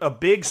a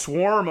big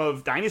swarm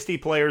of dynasty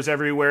players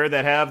everywhere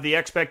that have the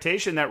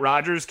expectation that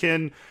Rodgers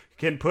can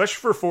push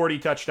for 40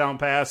 touchdown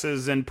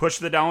passes and push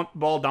the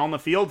ball down the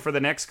field for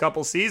the next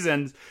couple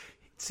seasons.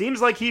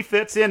 Seems like he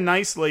fits in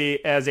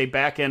nicely as a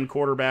back-end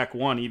quarterback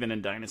one, even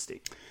in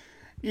dynasty.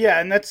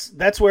 Yeah, and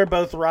that's where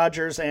both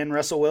Rodgers and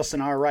Russell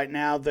Wilson are right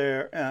now.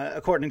 They're,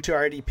 according to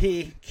our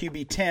ADP,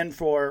 QB 10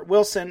 for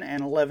Wilson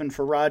and 11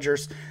 for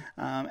Rodgers.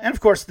 And, of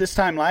course, this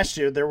time last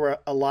year, there were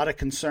a lot of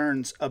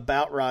concerns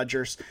about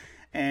Rodgers.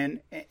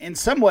 And in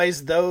some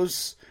ways,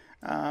 those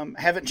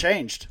haven't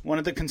changed. One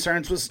of the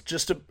concerns was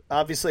just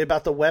obviously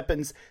about the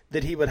weapons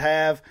that he would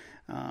have.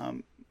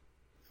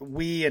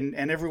 We and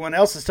everyone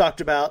else has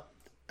talked about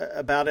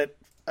it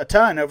a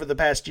ton over the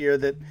past year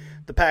that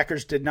the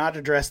Packers did not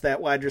address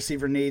that wide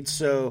receiver need.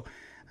 So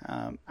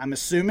I'm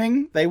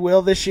assuming they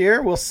will this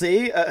year. We'll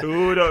see.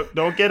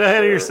 Don't get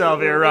ahead of yourself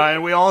here,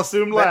 Ryan. We all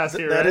assumed last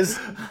year.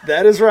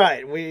 That is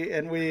right.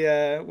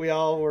 We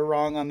all were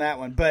wrong on that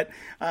one. But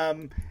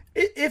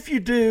if you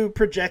do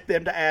project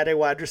them to add a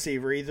wide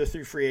receiver, either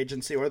through free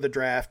agency or the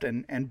draft,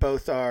 and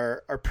both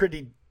are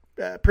pretty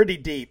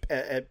deep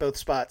at both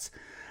spots,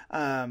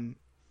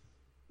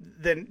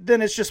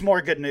 then it's just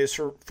more good news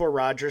for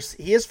Rodgers.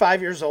 He is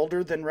 5 years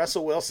older than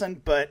Russell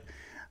Wilson, but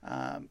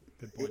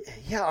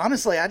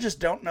honestly, I just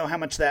don't know how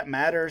much that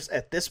matters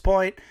at this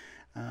point.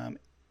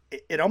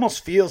 It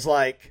almost feels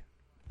like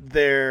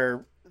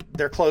they're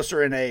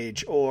closer in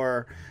age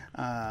or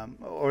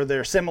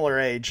they're similar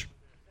age,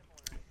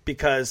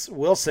 because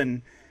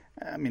Wilson,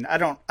 I mean, I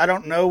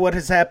don't know what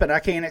has happened.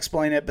 I can't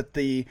explain it, but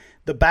the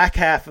back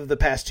half of the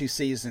past two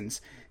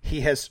seasons,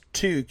 he has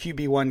 2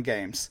 QB1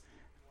 games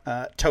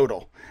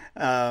total.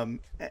 And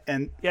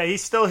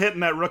he's still hitting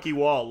that rookie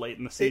wall late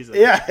in the season.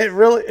 It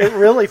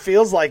really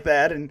feels like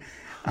that, and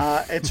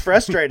it's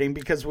frustrating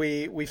because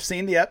we've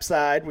seen the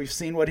upside, we've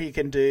seen what he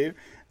can do.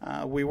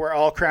 We were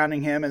all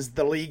crowning him as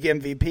the league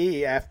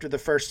MVP after the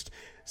first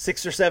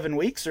 6 or 7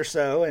 weeks or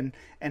so,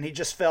 and he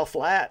just fell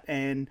flat.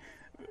 And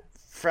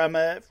from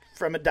a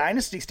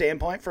dynasty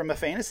standpoint, from a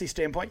fantasy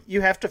standpoint,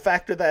 you have to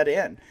factor that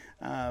in.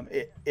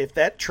 If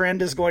that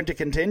trend is going to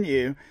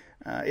continue,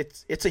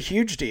 it's a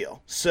huge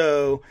deal.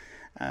 So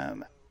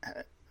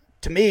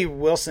to me,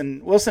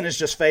 Wilson is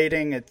just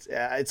fading.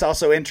 It's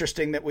also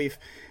interesting that we've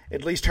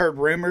at least heard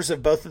rumors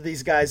of both of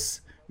these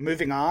guys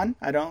moving on.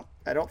 I don't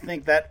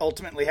think that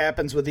ultimately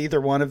happens with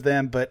either one of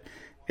them, but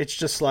it's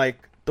just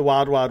like the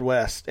wild, wild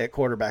west at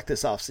quarterback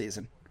this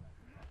offseason.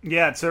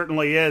 Yeah, it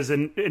certainly is.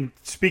 And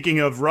speaking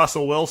of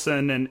Russell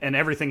Wilson and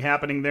everything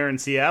happening there in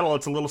Seattle,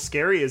 it's a little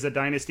scary as a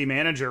dynasty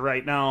manager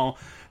right now.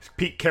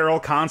 Pete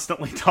Carroll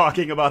constantly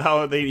talking about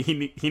how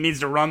he needs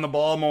to run the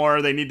ball more.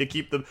 They need to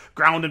keep the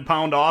ground and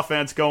pound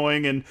offense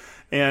going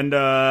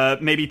and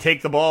maybe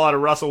take the ball out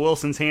of Russell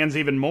Wilson's hands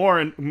even more.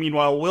 And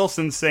meanwhile,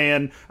 Wilson's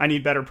saying, "I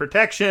need better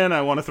protection.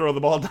 I want to throw the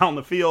ball down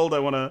the field. I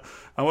want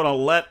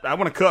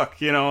to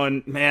cook."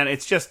 And man,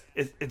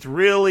 it's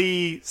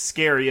really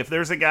scary. If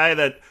there's a guy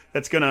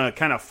that's going to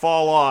kind of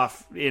fall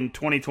off in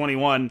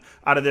 2021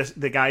 out of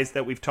the guys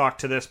that we've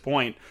talked to this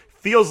point,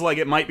 feels like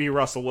it might be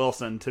Russell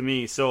Wilson to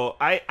me. So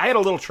I had a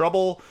little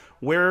trouble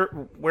where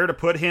to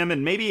put him,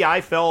 and maybe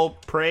I fell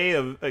prey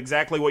of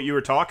exactly what you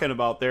were talking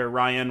about there,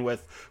 Ryan,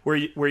 with where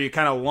you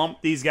kind of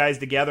lump these guys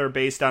together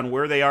based on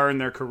where they are in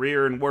their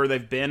career and where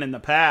they've been in the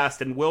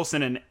past. And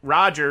Wilson and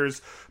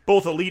Rodgers,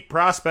 both elite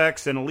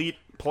prospects and elite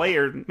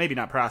players, maybe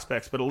not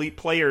prospects, but elite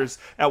players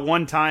at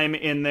one time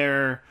in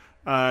their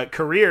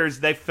careers,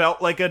 they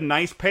felt like a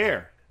nice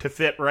pair to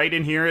fit right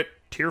in here at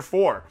tier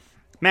 4.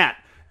 Matt,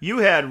 you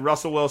had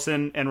Russell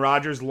Wilson and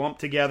Rodgers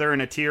lumped together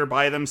in a tier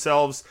by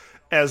themselves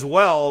as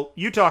well.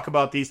 You talk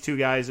about these two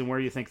guys and where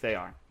you think they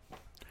are.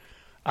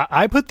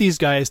 I put these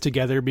guys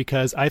together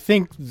because I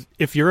think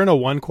if you're in a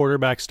one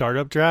quarterback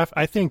startup draft,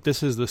 I think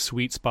this is the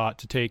sweet spot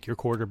to take your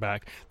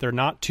quarterback. They're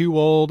not too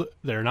old.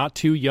 They're not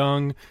too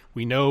young.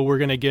 We know we're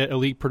going to get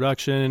elite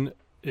production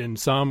in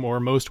some or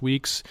most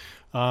weeks.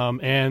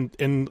 And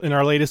in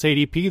our latest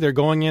ADP, they're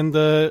going in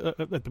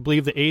I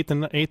believe the 8th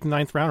and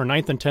 9th round, or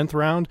 9th and 10th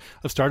round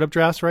of startup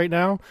drafts right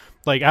now.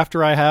 Like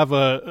after I have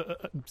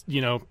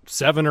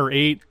 7 or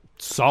 8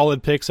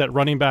 solid picks at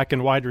running back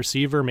and wide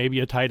receiver, maybe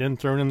a tight end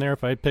thrown in there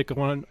if I pick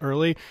one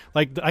early,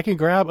 like I can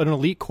grab an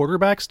elite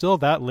quarterback still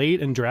that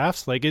late in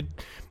drafts. Like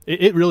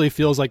it really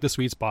feels like the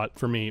sweet spot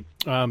for me.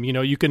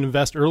 You can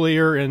invest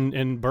earlier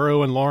in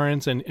Burrow and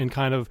Lawrence and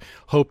kind of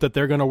hope that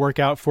they're going to work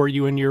out for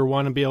you in year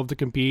one and be able to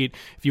compete.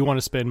 If you want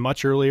to spend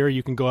much earlier,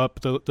 you can go up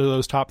to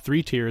those top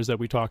 3 tiers that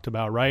we talked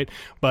about, right?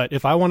 But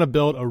if I want to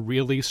build a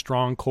really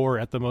strong core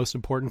at the most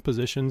important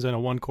positions in a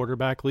one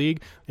quarterback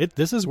league,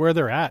 this is where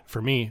they're at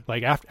for me.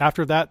 Like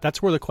after that,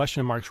 that's where the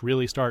question marks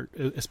really start,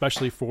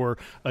 especially for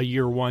a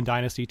year one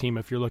dynasty team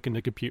if you're looking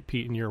to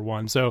compete in year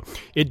one. So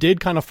it did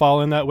kind of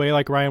fall in that way,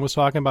 like Ryan was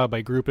talking about,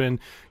 by grouping,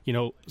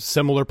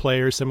 similar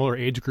players, similar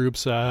age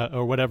groups,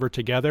 or whatever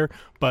together.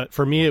 But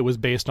for me, it was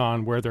based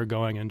on where they're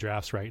going in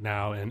drafts right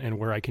now and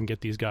where I can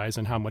get these guys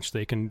and how much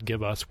they can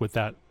give us with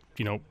that,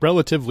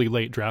 relatively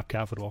late draft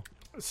capital.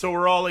 So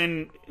we're all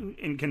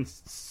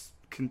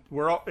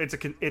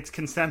it's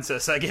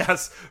consensus, I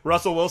guess.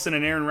 Russell Wilson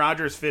and Aaron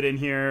Rodgers fit in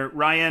here.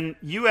 Ryan,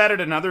 you added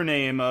another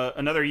name,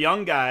 another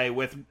young guy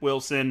with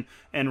Wilson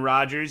and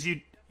Rodgers.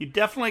 You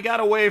definitely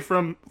got away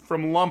from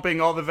lumping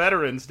all the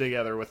veterans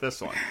together with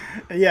this one.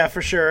 Yeah,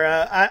 for sure.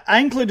 I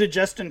included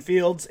Justin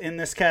Fields in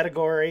this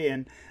category,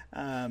 and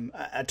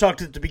I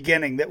talked at the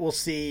beginning that we'll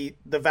see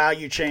the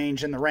value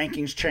change and the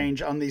rankings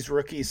change on these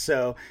rookies.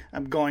 So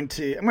I'm going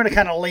to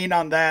kind of lean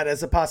on that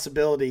as a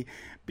possibility,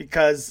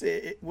 because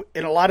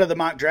in a lot of the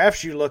mock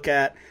drafts you look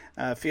at,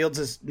 Fields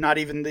is not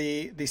even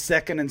the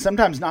second and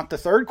sometimes not the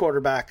third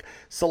quarterback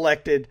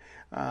selected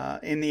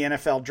in the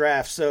NFL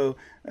draft. So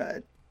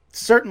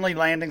certainly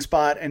landing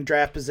spot and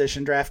draft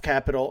position, draft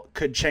capital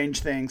could change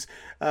things.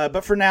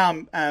 But for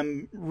now,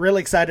 I'm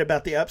really excited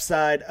about the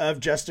upside of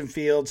Justin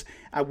Fields.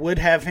 I would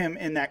have him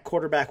in that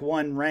quarterback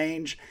 1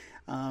 range.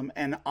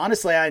 And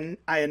honestly,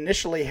 I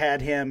initially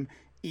had him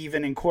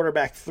even in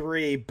quarterback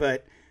 3,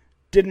 but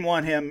didn't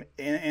want him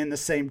in the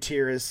same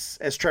tier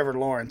as Trevor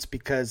Lawrence,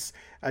 because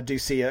I do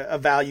see a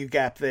value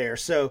gap there.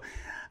 So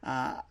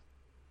I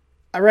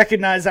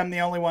recognize I'm the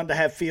only one to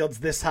have Fields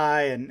this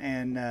high,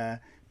 and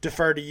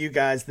defer to you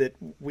guys that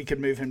we could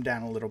move him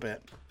down a little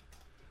bit.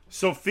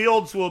 So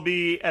Fields will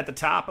be at the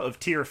top of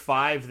tier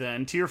 5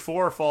 then. Tier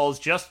 4 falls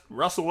just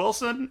Russell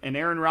Wilson and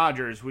Aaron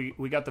Rodgers. We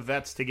got the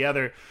vets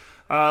together.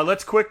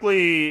 Let's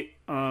quickly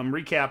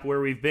recap where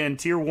we've been.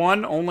 Tier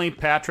 1, only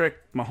Patrick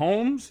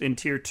Mahomes. In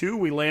Tier 2,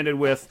 we landed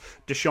with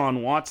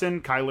Deshaun Watson,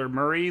 Kyler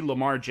Murray,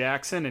 Lamar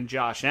Jackson, and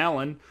Josh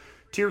Allen.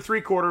 Tier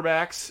 3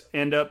 quarterbacks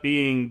end up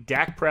being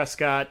Dak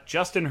Prescott,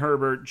 Justin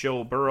Herbert,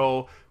 Joe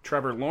Burrow,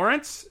 Trevor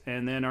Lawrence,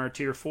 and then our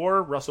Tier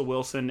 4, Russell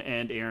Wilson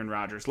and Aaron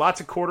Rodgers. Lots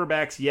of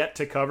quarterbacks yet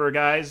to cover,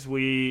 guys.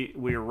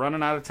 We're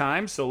running out of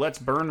time, so let's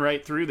burn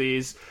right through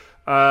these.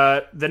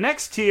 The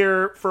next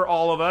tier for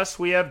all of us,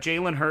 we have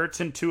Jalen Hurts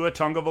and Tua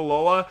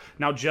Tagovailoa.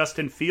 Now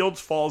Justin Fields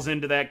falls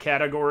into that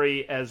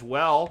category as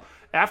well.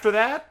 After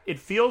that, it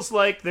feels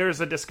like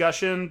there's a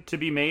discussion to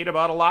be made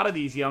about a lot of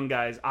these young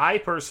guys. I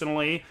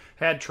personally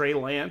had Trey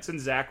Lance and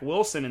Zach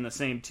Wilson in the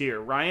same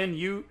tier. Ryan,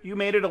 you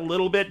made it a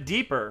little bit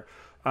deeper.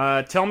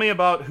 Tell me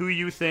about who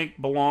you think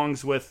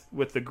belongs with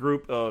the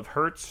group of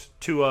Hurts,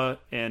 Tua,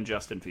 and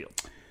Justin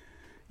Fields.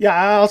 Yeah,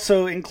 I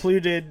also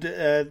included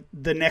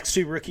the next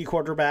two rookie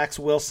quarterbacks,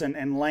 Wilson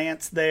and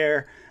Lance,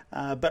 there,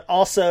 but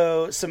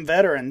also some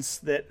veterans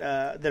that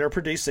are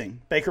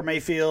producing. Baker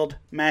Mayfield,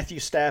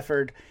 Matthew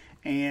Stafford,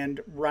 and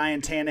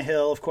Ryan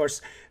Tannehill. Of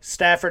course,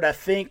 Stafford, I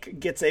think,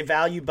 gets a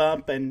value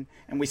bump, and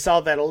we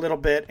saw that a little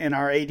bit in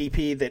our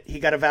ADP, that he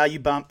got a value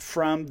bump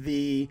from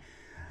the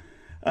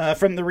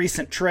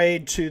recent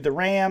trade to the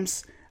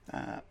Rams.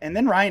 And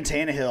then Ryan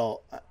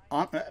Tannehill,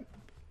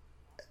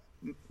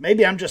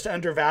 maybe I'm just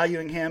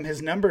undervaluing him.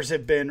 His numbers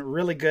have been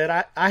really good.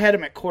 I had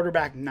him at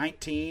quarterback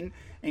 19,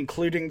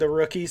 including the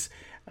rookies.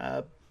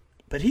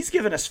 But he's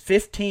given us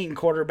 15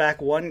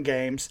 quarterback one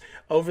games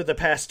over the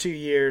past 2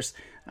 years.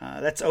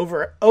 That's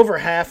over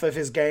half of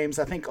his games.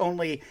 I think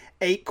only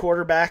 8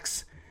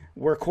 quarterbacks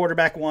were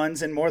quarterback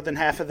ones in more than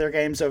half of their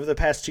games over the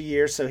past 2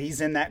 years. So he's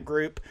in that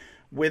group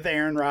with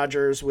Aaron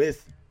Rodgers,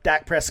 with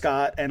Dak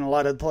Prescott, and a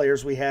lot of the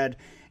players we had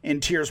in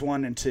tiers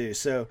 1 and 2.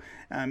 So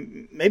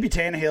maybe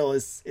Tannehill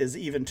is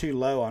even too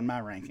low on my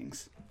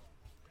rankings.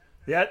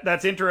 Yeah,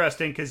 that's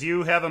interesting because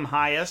you have him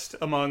highest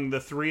among the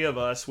three of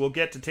us. We'll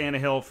get to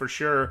Tannehill for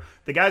sure.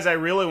 The guys I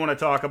really want to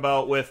talk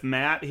about with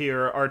Matt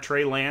here are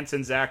Trey Lance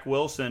and Zach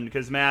Wilson,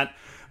 because Matt,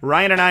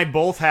 Ryan and I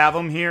both have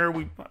them here.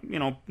 We,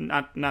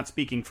 not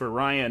speaking for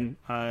Ryan,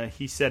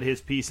 he said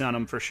his piece on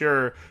them for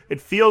sure.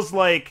 It feels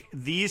like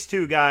these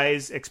two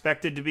guys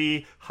expected to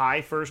be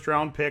high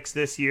first-round picks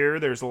this year.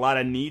 There's a lot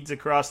of needs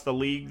across the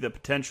league. The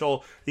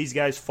potential these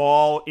guys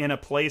fall in a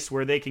place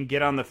where they can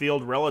get on the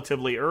field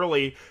relatively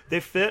early.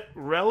 They fit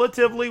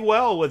relatively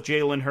well with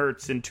Jalen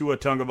Hurts and Tua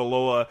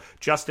Tagovailoa,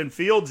 Justin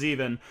Fields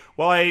even.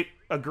 While I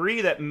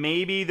agree that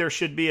maybe there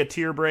should be a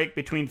tier break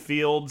between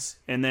Fields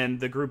and then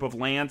the group of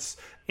Lance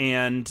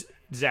and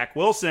Zach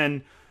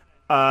Wilson,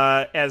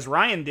 as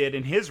Ryan did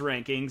in his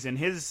rankings and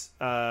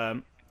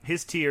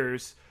his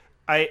tiers.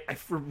 I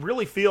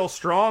really feel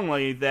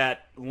strongly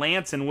that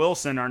Lance and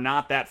Wilson are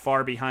not that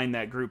far behind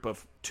that group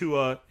of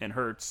Tua and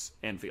Hurts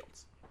and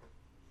Fields.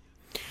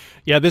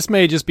 Yeah, this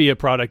may just be a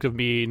product of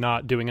me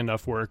not doing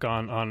enough work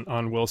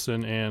on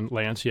Wilson and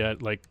Lance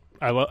yet. Like,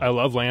 I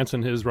love Lance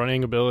and his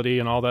running ability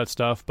and all that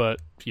stuff, but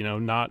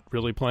not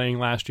really playing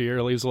last year.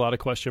 It leaves a lot of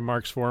question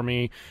marks for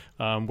me.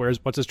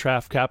 What's his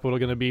draft capital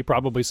going to be?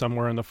 Probably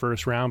somewhere in the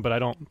first round, but I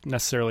don't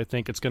necessarily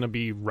think it's going to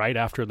be right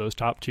after those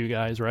top two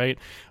guys, right?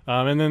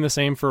 And then the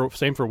same for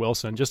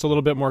Wilson. Just a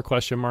little bit more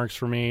question marks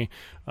for me.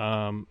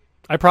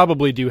 I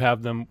probably do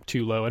have them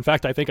too low. In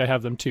fact, I think I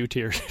have them two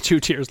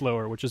tiers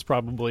lower, which is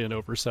probably an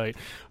oversight.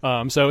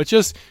 So it's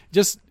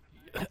just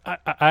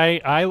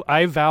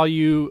I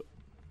value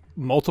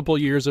multiple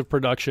years of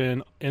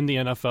production in the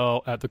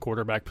NFL at the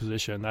quarterback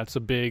position. That's a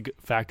big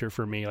factor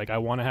for me. Like, I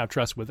want to have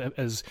trust with it.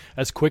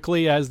 As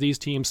quickly as these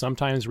teams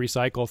sometimes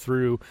recycle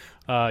through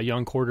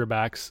young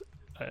quarterbacks.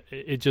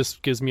 It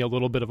just gives me a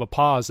little bit of a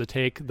pause to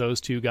take those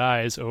two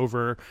guys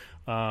over,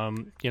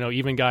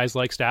 even guys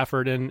like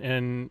Stafford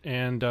and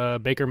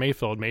Baker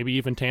Mayfield, maybe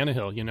even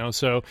Tannehill.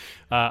 So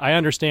I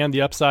understand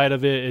the upside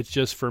of it. It's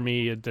just, for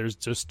me, there's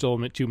just still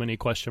too many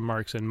question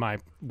marks in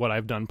what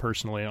I've done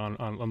personally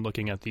on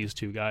looking at these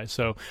two guys.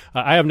 So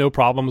I have no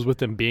problems with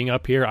them being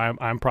up here.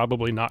 I'm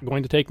probably not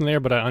going to take them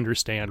there, but I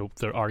understand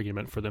the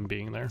argument for them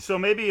being there. So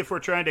maybe if we're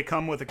trying to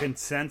come with a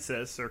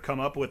consensus or come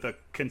up with a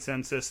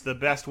consensus, the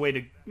best way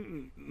to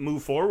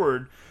move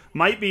forward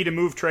might be to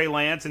move Trey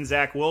Lance and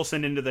Zach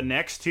Wilson into the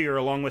next tier,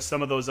 along with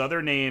some of those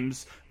other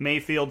names,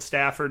 Mayfield,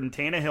 Stafford, and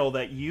Tannehill,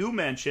 that you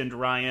mentioned,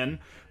 Ryan,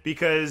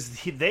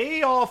 because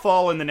they all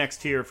fall in the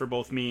next tier for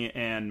both me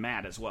and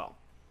Matt as well.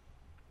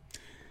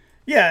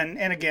 Yeah,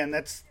 and again,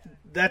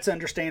 that's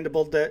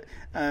understandable. That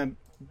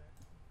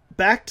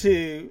back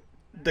to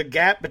the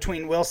gap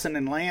between Wilson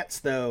and Lance,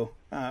 though,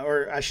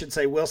 or I should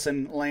say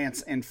Wilson,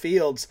 Lance, and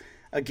Fields.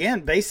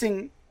 Again,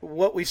 basing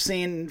what we've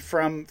seen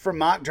from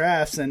mock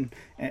drafts, and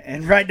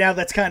right now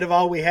that's kind of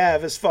all we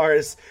have as far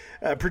as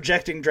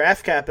projecting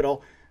draft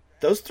capital.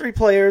 Those three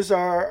players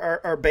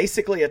are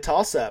basically a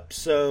toss-up.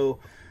 So,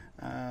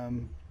 I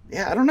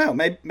don't know.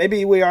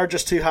 Maybe we are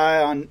just too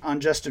high on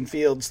Justin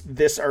Fields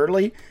this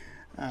early,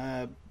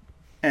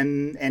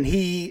 and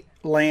he,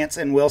 Lance,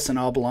 and Wilson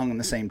all belong in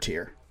the same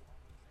tier.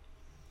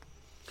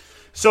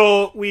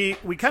 So we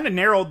kind of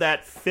narrowed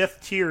that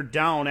fifth tier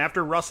down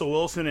after Russell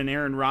Wilson and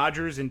Aaron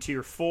Rodgers in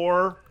tier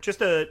 4.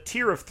 Just a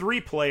tier of 3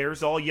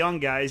 players, all young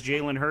guys: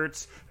 Jalen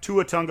Hurts,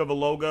 Tua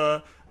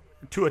Tagovailoa,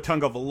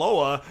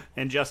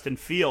 and Justin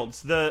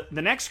Fields. The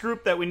next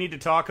group that we need to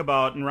talk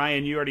about, and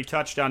Ryan, you already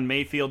touched on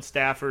Mayfield,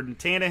 Stafford, and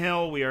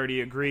Tannehill. We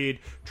already agreed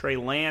Trey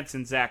Lance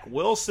and Zach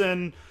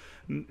Wilson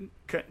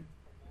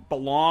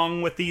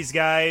belong with these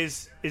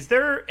guys. Is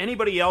there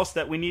anybody else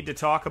that we need to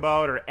talk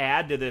about or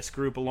add to this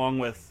group along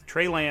with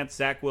Trey Lance,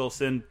 Zach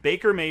Wilson,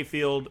 Baker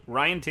Mayfield,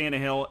 Ryan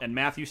Tannehill, and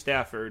Matthew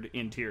Stafford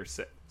in tier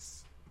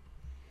 6?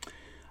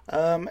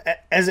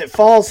 As it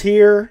falls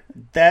here,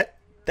 that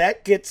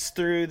gets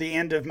through the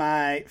end of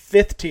my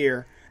 5th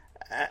tier.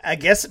 I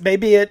guess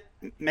maybe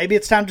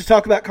it's time to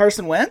talk about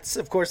Carson Wentz.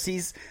 Of course,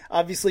 he's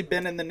obviously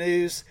been in the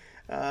news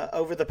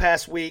over the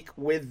past week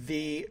with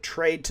the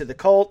trade to the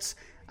Colts.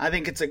 I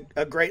think it's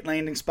a great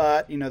landing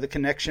spot. You know, the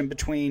connection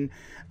between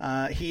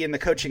he and the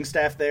coaching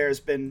staff there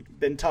has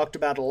been talked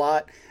about a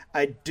lot.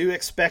 I do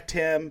expect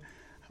him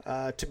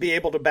to be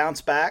able to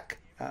bounce back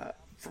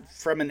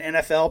from an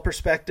NFL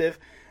perspective.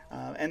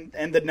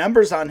 And the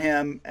numbers on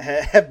him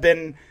have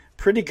been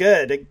pretty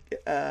good.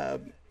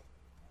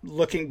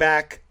 Looking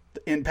back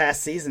in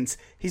past seasons,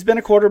 he's been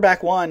a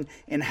quarterback one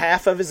in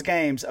half of his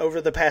games over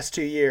the past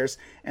 2 years.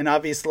 And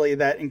obviously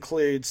that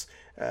includes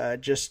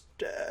just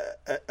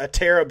a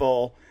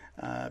terrible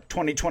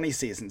 2020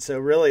 season. So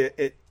really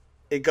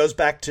it goes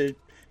back to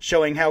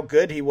showing how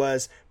good he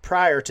was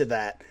prior to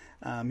that.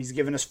 He's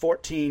given us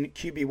 14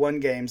 QB1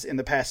 games in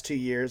the past 2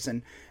 years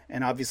and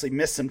obviously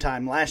missed some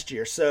time last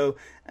year. So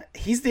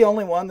he's the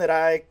only one that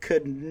I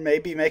could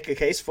maybe make a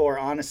case for,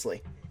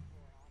 honestly.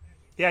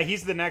 Yeah,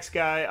 he's the next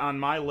guy on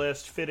my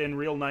list, fit in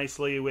real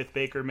nicely with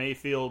Baker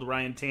Mayfield,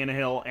 Ryan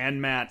Tannehill,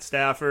 and Matt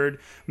Stafford.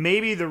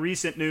 Maybe the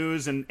recent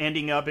news and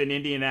ending up in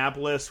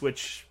Indianapolis,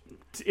 which,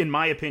 in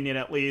my opinion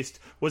at least,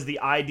 was the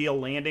ideal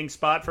landing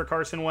spot for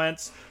Carson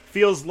Wentz.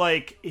 Feels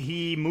like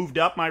he moved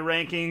up my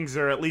rankings,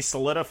 or at least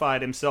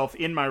solidified himself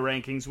in my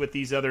rankings with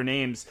these other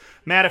names.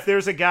 Matt, if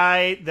there's a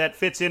guy that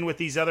fits in with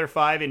these other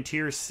five in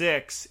tier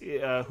 6,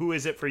 who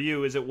is it for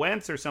you? Is it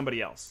Wentz or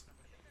somebody else?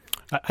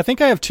 I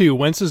think I have two.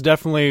 Wentz is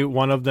definitely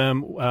one of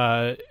them.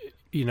 I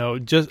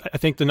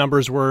think the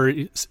numbers were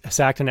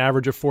sacked an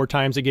average of 4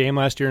 times a game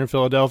last year in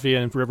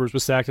Philadelphia, and Rivers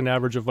was sacked an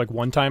average of like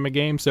 1 time a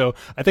game. So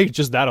I think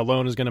just that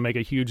alone is going to make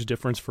a huge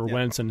difference for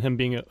Wentz and him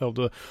being able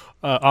to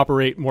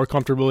operate more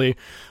comfortably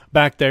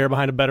back there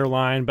behind a better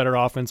line, better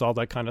offense, all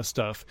that kind of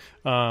stuff.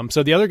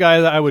 So the other guy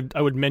that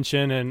I would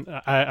mention,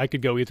 and I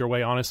could go either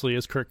way, honestly,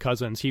 is Kirk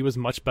Cousins. He was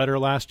much better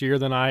last year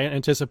than I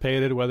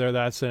anticipated, whether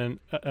that's an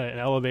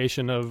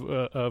elevation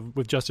of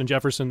with Justin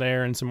Jefferson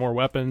there and some more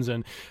weapons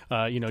and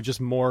just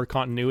more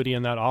continuity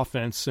in that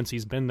offense since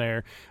he's been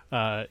there.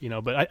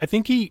 But I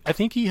think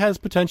he has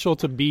potential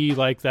to be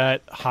like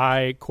that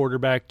high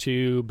quarterback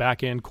 2,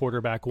 back end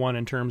quarterback 1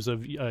 in terms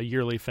of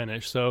yearly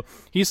finish. So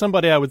he's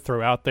somebody I would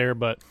throw out there,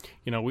 but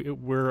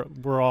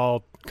we're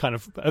all kind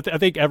of, I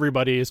think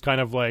everybody is kind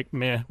of like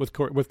meh with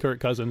Kirk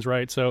Cousins,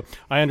 right? So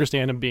I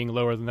understand him being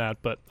lower than that,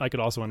 but I could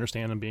also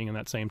understand him being in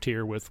that same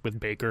tier with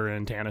Baker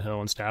and Tannehill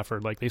and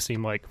Stafford. Like they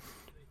seem like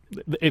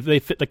they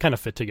kind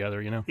of fit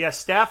together, Yeah,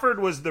 Stafford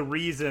was the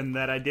reason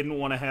that I didn't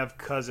want to have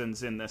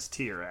Cousins in this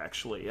tier,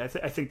 actually. I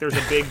think there's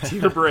a big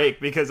tier break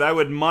because I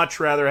would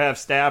much rather have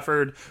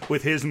Stafford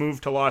with his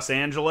move to Los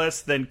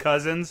Angeles than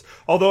Cousins.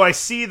 Although I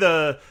see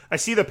the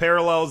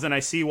parallels and I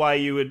see why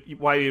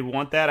you'd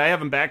want that. I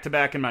have him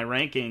back-to-back in my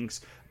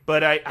rankings.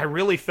 But I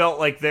really felt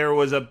like there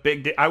was a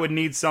big... I would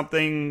need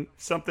something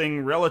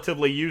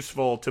relatively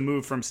useful to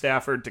move from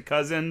Stafford to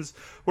Cousins.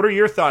 What are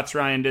your thoughts,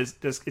 Ryan?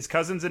 Is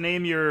Cousins a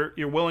name you're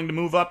willing to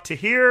move up to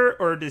here,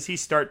 or does he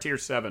start tier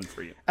 7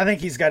 for you? I think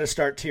he's got to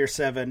start tier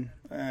 7.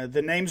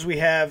 The names we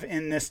have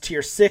in this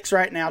tier 6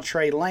 right now,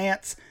 Trey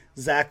Lance,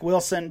 Zach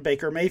Wilson,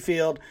 Baker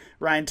Mayfield,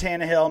 Ryan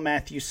Tannehill,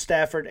 Matthew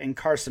Stafford, and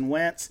Carson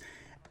Wentz.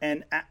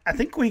 And I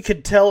think we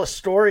could tell a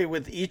story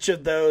with each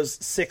of those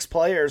 6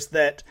 players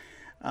that...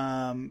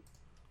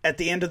 at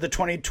the end of the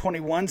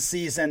 2021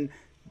 season,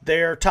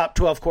 they're top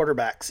 12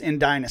 quarterbacks in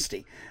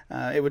Dynasty.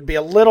 It would be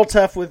a little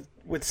tough with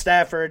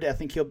Stafford. I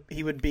think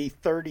he would be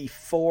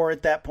 34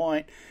 at that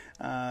point.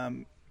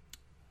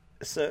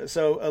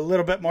 So a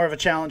little bit more of a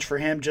challenge for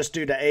him just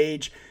due to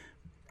age.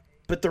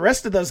 But the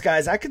rest of those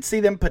guys, I could see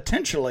them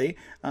potentially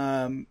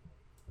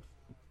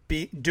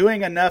be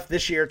doing enough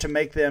this year to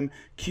make them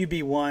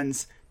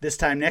QB1s this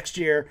time next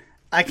year.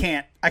 I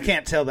can't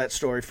tell that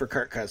story for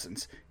Kirk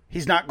Cousins.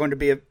 He's not going to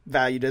be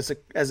valued as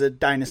a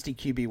Dynasty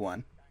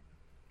QB1.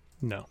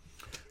 No.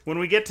 When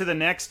we get to the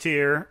next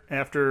tier,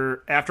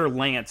 after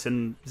Lance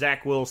and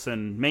Zach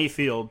Wilson,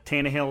 Mayfield,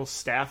 Tannehill,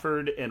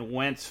 Stafford, and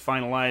Wentz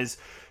finalize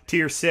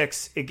tier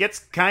 6, it gets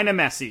kind of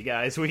messy,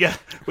 guys. We got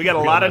a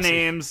lot of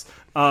names.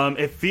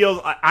 It feels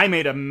I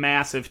made a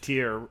massive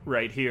tier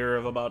right here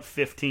of about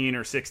 15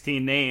 or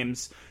 16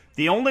 names.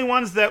 The only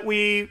ones that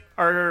we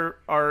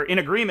are in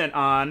agreement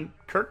on: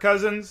 Kirk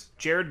Cousins,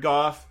 Jared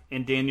Goff,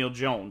 and Daniel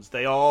Jones.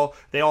 They all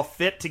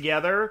fit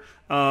together.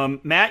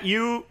 Matt,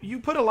 you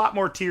put a lot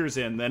more tiers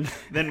in than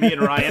me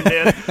and Ryan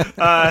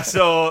did.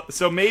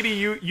 So maybe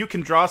you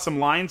can draw some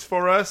lines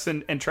for us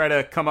and try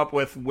to come up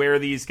with where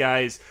these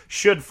guys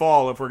should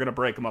fall if we're going to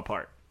break them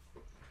apart.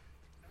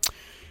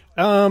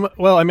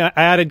 Well, I mean,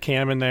 I added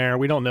Cam in there.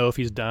 We don't know if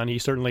he's done. He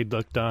certainly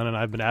looked done, and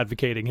I've been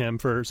advocating him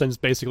since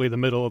basically the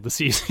middle of the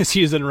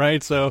season,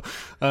 right? So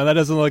that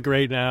doesn't look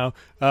great now.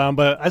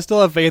 But I still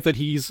have faith that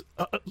he's,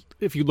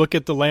 if you look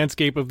at the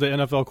landscape of the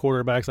NFL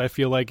quarterbacks, I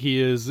feel like he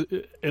is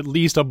at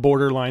least a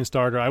borderline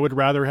starter. I would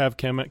rather have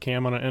Cam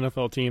on an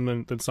NFL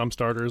team than some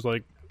starters,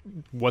 like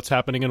what's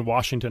happening in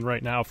Washington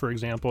right now, for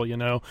example,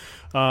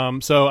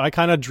 So I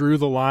kind of drew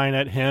the line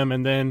at him,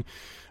 and then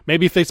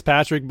maybe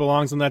Fitzpatrick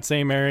belongs in that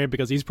same area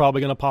because he's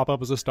probably going to pop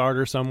up as a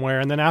starter somewhere.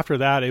 And then after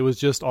that, it was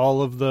just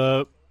all of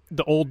the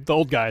the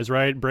old guys,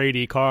 right?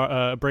 Brady,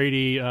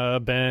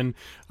 Ben,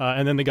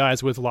 and then the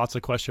guys with lots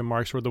of question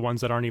marks were the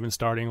ones that aren't even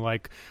starting,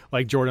 like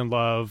Jordan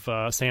Love,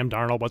 Sam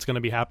Darnold. What's going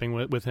to be happening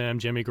with him?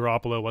 Jimmy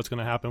Garoppolo. What's going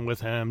to happen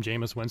with him?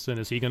 Jameis Winston.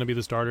 Is he going to be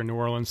the starter in New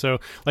Orleans? So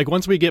like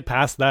once we get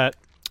past that.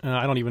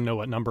 I don't even know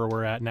what number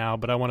we're at now,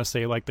 but I want to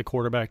say like the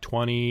quarterback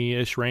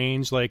 20-ish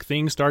range, like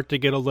things start to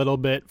get a little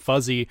bit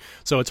fuzzy,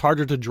 so it's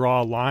harder to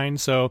draw a line.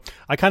 So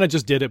I kind of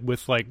just did it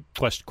with like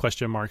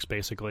question marks,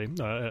 basically,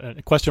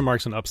 question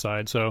marks and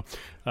upside. So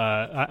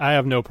I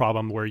have no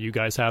problem where you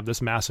guys have this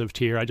massive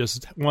tier. I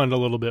just wanted a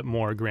little bit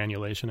more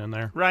granulation in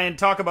there. Ryan,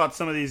 talk about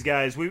some of these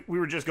guys. We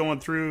were just going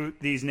through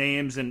these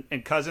names, and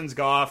Cousins,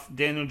 Goff,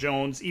 Daniel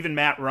Jones, even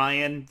Matt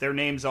Ryan, their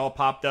names all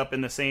popped up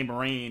in the same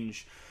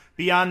range.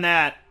 Beyond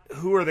that,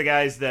 who are the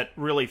guys that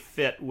really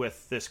fit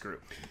with this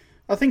group?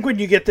 I think when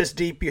you get this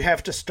deep, you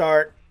have to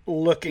start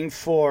looking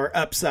for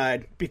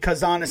upside,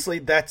 because honestly,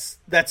 that's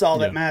all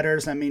that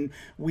matters. I mean,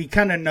 we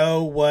kind of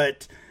know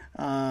what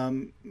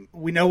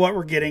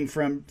we're getting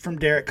from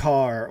Derek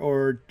Carr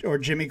or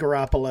Jimmy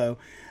Garoppolo,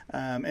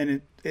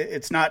 and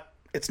it's not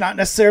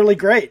necessarily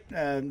great.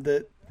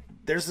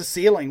 There's a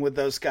ceiling with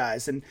those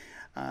guys, and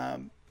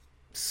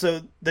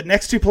so the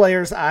next two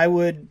players I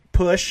would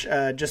push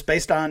just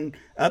based on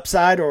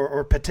upside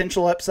or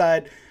potential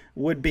upside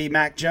would be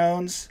Mac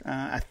Jones.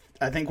 I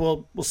think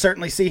we'll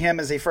certainly see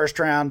him as a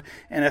first-round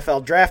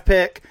NFL draft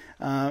pick,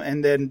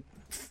 and then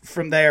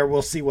from there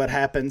we'll see what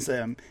happens.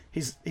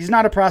 He's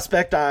not a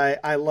prospect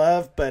I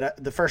love,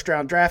 but the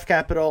first-round draft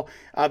capital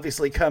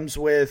obviously comes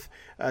with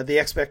the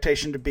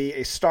expectation to be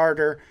a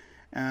starter,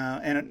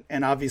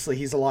 and obviously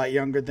he's a lot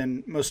younger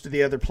than most of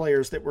the other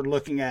players that we're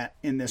looking at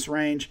in this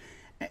range.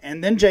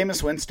 And then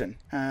Jameis Winston.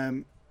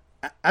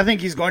 I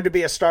think he's going to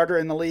be a starter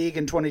in the league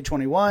in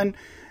 2021.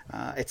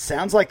 It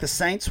sounds like the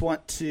Saints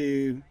want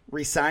to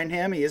re-sign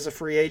him. He is a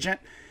free agent.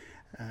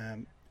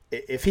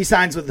 If he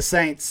signs with the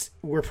Saints,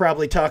 we're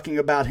probably talking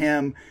about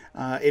him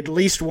at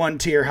least one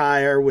tier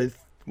higher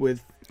with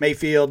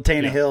Mayfield,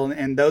 Tannehill,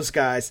 and those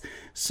guys.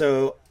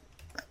 So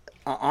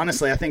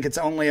honestly, I think it's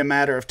only a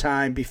matter of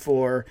time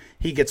before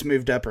he gets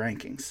moved up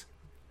rankings.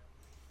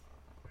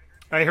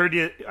 I heard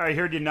you.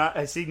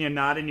 I seen you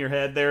nodding your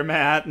head there,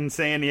 Matt, and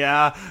saying,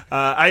 "Yeah."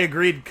 I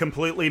agreed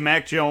completely.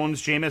 Mac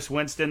Jones, Jameis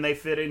Winston, they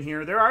fit in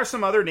here. There are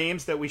some other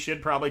names that we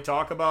should probably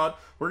talk about.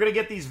 We're gonna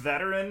get these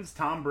veterans.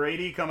 Tom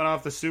Brady coming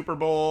off the Super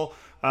Bowl.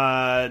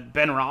 Ben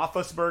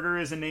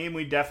Roethlisberger is a name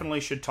we definitely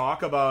should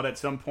talk about at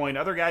some point.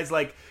 Other guys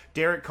like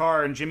Derek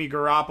Carr and Jimmy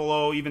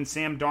Garoppolo, even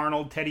Sam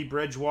Darnold, Teddy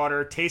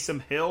Bridgewater,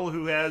 Taysom Hill,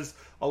 who has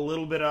a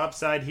little bit of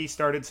upside. He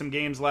started some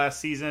games last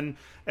season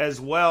as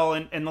well.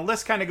 And the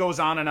list kind of goes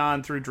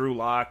on through Drew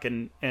Lock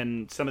and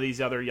some of these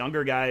other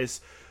younger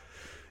guys.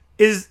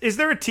 Is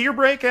there a tier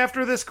break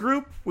after this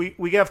group?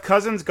 We have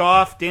Cousins,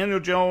 Goff, Daniel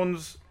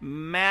Jones,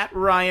 Matt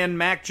Ryan,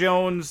 Mac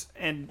Jones,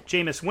 and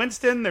Jameis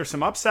Winston. There's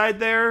some upside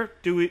there.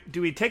 Do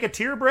we take a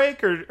tier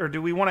break, or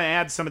do we want to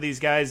add some of these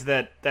guys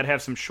that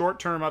have some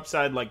short-term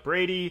upside like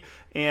Brady,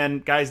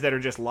 and guys that are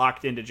just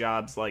locked into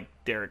jobs like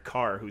Derek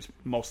Carr, who's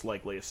most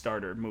likely a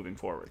starter moving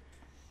forward?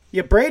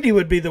 Yeah, Brady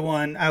would be the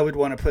one I would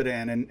want to put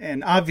in,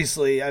 and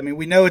obviously, I mean,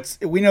 we know it's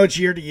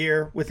year to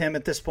year with him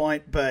at this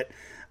point, but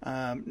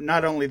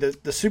not only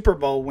the Super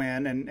Bowl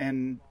win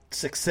and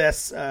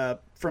success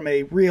from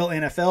a real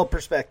NFL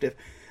perspective,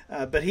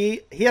 but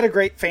he had a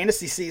great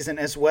fantasy season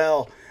as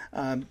well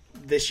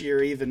this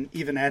year,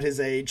 even at his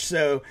age.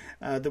 So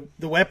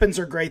the weapons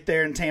are great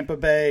there in Tampa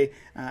Bay.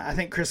 I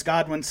think Chris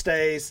Godwin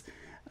stays.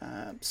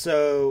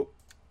 So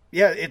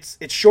yeah, it's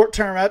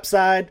short-term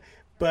upside,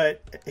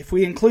 but if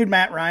we include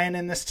Matt Ryan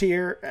in this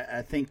tier,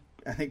 I think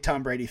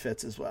Tom Brady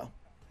fits as well.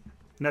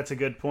 That's a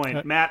good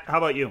point. Matt, how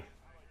about you?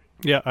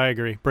 Yeah, I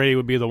agree. Brady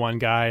would be the one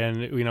guy,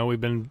 and we've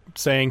been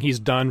saying he's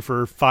done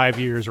for 5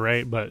 years,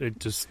 right? But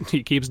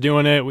he keeps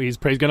doing it. He's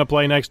going to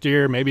play next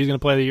year. Maybe he's going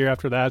to play the year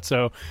after that.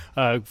 So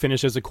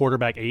finishes a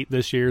quarterback 8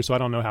 this year. So I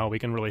don't know how we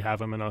can really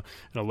have him in a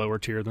lower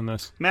tier than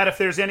this. Matt, if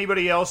there's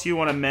anybody else you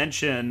want to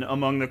mention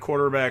among the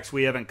quarterbacks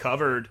we haven't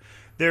covered,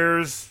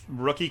 there's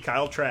rookie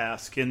Kyle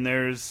Trask, and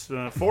there's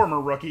former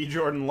rookie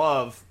Jordan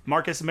Love.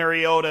 Marcus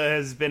Mariota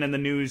has been in the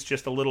news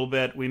just a little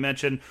bit. We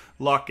mentioned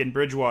Luck and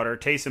Bridgewater,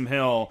 Taysom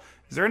Hill.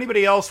 Is there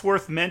anybody else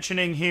worth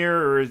mentioning here,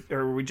 or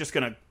are we just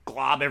going to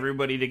glob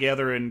everybody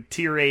together in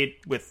tier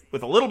 8 with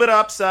a little bit of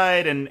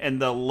upside and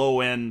the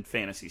low-end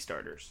fantasy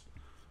starters?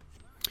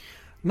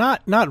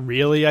 Not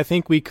really. I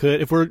think we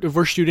could, if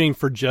we're shooting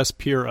for just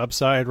pure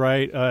upside,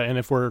 right? And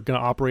if we're going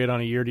to operate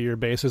on a year-to-year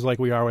basis like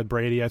we are with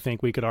Brady, I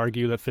think we could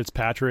argue that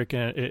Fitzpatrick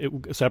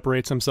it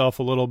separates himself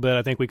a little bit.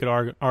 I think we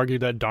could argue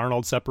that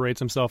Darnold separates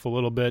himself a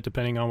little bit,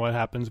 depending on what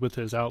happens with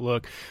his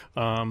outlook.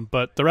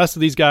 But the rest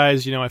of these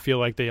guys, I feel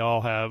like they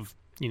all have,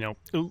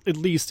 at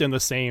least in the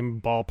same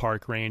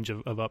ballpark range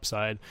of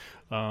upside.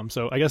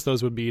 So I guess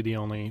those would be the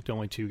only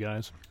two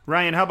guys.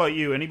 Ryan, how about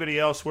you? Anybody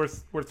else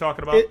worth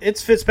talking about?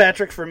 It's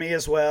Fitzpatrick for me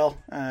as well.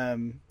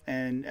 And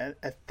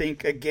I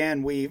think,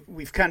 again,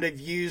 we've kind of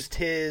used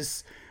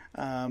his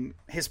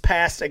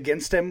past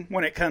against him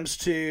when it comes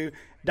to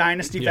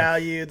dynasty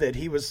value, that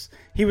he was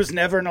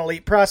never an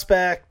elite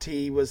prospect.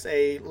 He was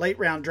a late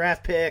round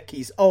draft pick.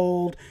 He's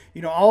old.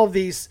 All of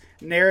these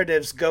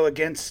narratives go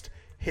against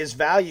his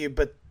value,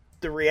 but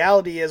the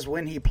reality is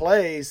when he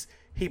plays,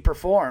 he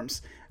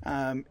performs.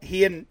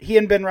 He and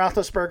Ben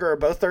Roethlisberger are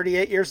both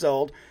 38 years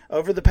old.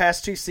 Over the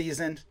past two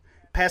seasons,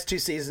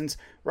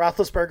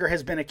 Roethlisberger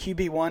has been a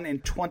QB1 in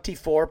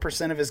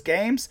 24% of his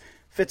games.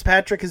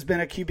 Fitzpatrick has been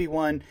a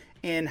QB1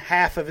 in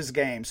half of his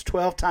games,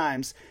 12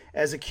 times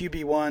as a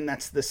QB1.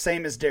 That's the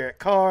same as Derek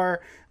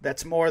Carr.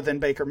 That's more than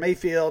Baker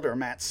Mayfield or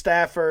Matt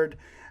Stafford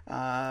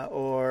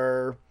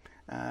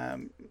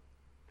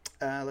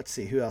let's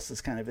see, who else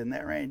is kind of in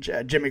that range?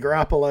 Jimmy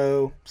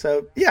Garoppolo.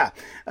 So,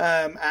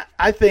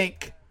 I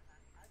think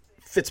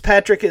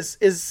Fitzpatrick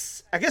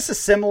is I guess, a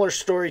similar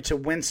story to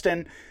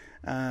Winston.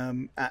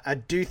 I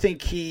do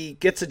think he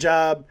gets a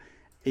job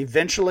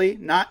eventually.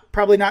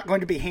 Probably not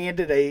going to be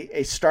handed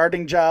a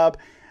starting job.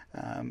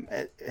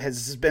 It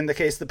has been the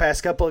case the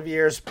past couple of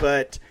years,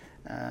 but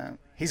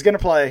he's going to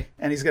play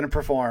and he's going to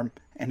perform,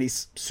 and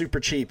he's super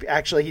cheap.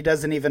 Actually, he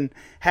doesn't even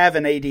have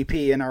an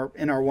ADP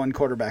in our one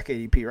quarterback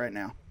ADP right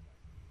now.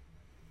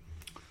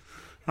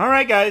 All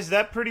right, guys,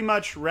 that pretty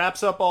much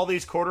wraps up all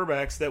these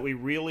quarterbacks that we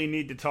really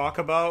need to talk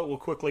about. We'll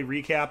quickly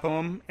recap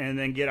them and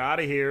then get out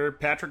of here.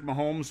 Patrick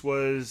Mahomes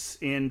was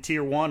in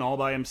Tier 1 all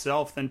by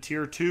himself. Then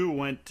Tier 2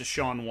 went to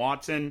Deshaun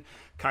Watson,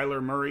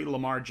 Kyler Murray,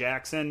 Lamar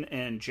Jackson,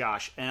 and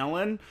Josh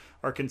Allen.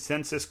 Our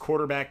consensus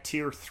quarterback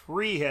Tier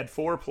 3 had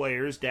 4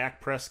 players: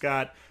 Dak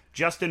Prescott,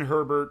 Justin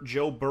Herbert,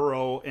 Joe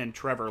Burrow, and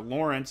Trevor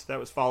Lawrence. That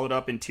was followed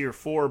up in Tier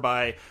 4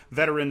 by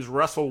veterans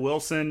Russell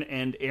Wilson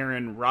and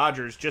Aaron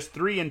Rodgers. Just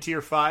 3 in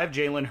Tier 5,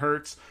 Jalen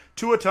Hurts,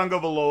 Tua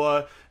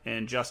Tagovailoa,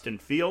 and Justin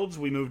Fields.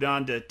 We moved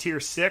on to Tier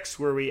 6,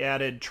 where we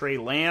added Trey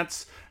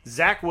Lance,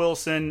 Zach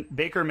Wilson,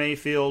 Baker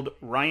Mayfield,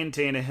 Ryan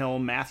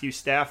Tannehill, Matthew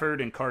Stafford,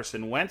 and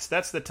Carson Wentz.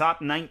 That's the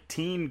top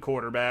 19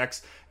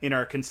 quarterbacks in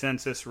our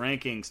consensus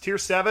rankings. Tier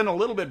 7, a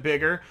little bit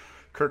bigger: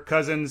 Kirk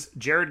Cousins,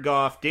 Jared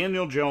Goff,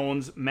 Daniel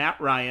Jones, Matt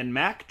Ryan,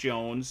 Mac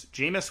Jones,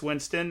 Jameis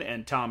Winston,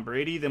 and Tom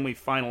Brady. Then we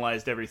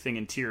finalized everything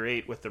in Tier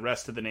 8 with the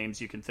rest of the names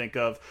you can think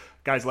of.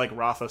 Guys like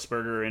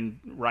Roethlisberger and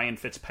Ryan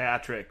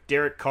Fitzpatrick,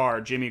 Derek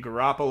Carr, Jimmy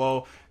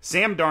Garoppolo,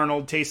 Sam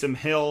Darnold, Taysom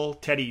Hill,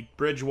 Teddy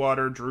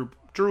Bridgewater,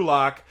 Drew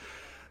Lock,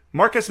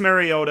 Marcus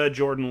Mariota,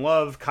 Jordan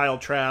Love, Kyle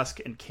Trask,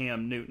 and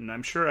Cam Newton.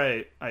 I'm sure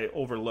I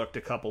overlooked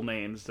a couple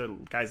names. The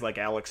guys like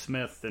Alex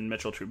Smith and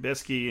Mitchell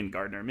Trubisky and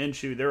Gardner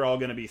Minshew, they're all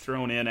going to be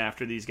thrown in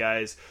after these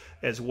guys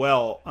as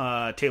well.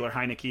 Taylor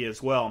Heineke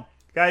as well.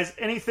 Guys,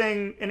 any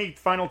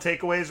final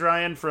takeaways,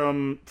 Ryan,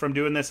 from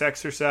doing this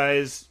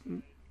exercise?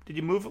 Did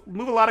you move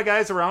a lot of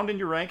guys around in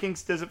your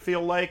rankings, does it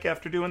feel like,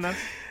 after doing this?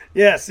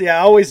 Yes, I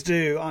always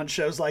do on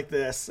shows like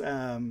this.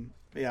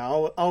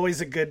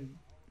 Always a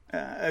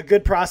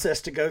good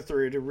process to go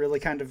through to really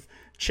kind of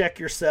check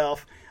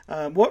yourself.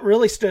 What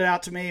really stood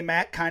out to me,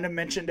 Matt kind of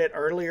mentioned it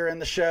earlier in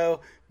the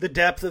show, the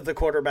depth of the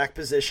quarterback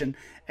position.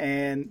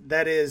 And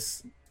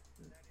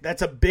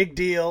that's a big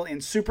deal in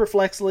super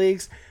flex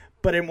leagues,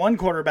 but in one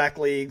quarterback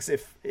leagues,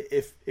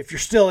 if you're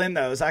still in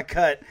those, I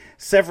cut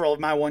several of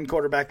my one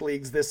quarterback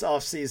leagues this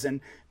offseason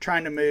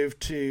trying to move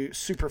to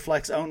super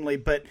flex only.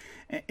 But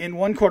in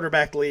one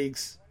quarterback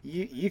leagues,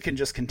 you can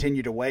just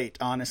continue to wait,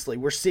 honestly.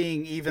 We're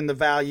seeing even the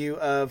value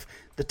of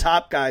the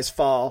top guys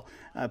fall.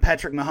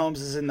 Patrick Mahomes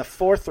is in the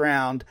 4th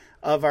round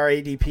of our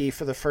ADP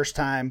for the first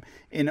time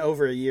in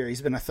over a year.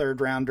 He's been a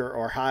 3rd rounder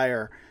or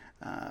higher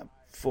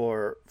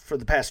for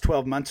the past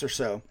 12 months or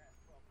so.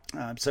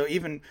 So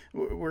even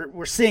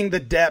we're seeing the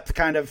depth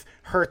kind of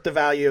hurt the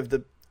value of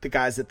the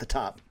guys at the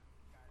top.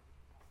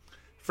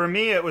 For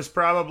me, it was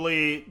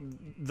probably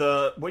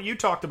what you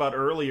talked about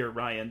earlier,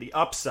 Ryan, the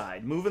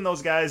upside. Moving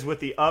those guys with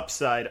the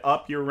upside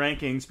up your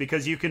rankings,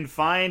 because you can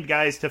find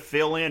guys to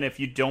fill in if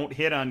you don't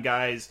hit on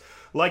guys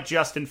like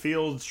Justin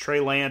Fields, Trey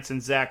Lance,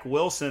 and Zach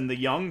Wilson, the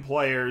young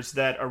players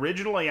that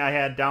originally I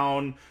had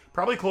down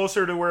probably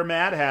closer to where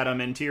Matt had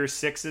them in Tier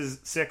 6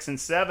 and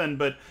 7.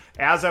 But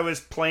as I was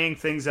playing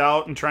things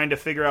out and trying to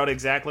figure out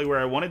exactly where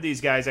I wanted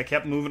these guys, I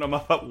kept moving them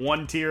up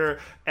one tier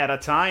at a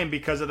time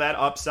because of that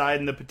upside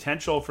and the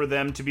potential for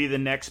them to be the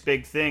next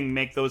big thing,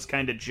 make those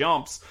kind of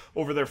jumps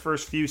over their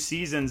first few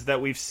seasons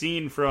that we've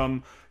seen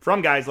from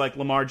guys like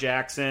Lamar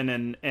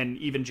Jackson and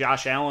even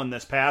Josh Allen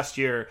this past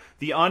year.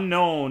 The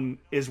unknown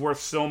is worth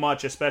so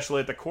much,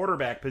 especially at the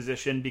quarterback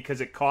position, because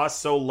it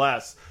costs so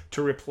less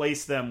to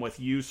replace them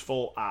with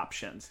useful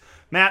options.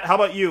 Matt, how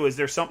about you? Is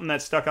there something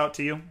that stuck out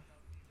to you?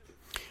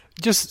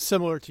 Just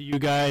similar to you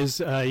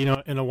guys,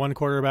 in a one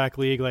quarterback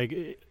league,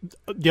 like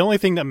the only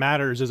thing that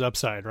matters is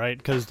upside, right?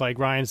 Because like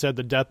Ryan said,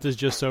 the depth is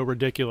just so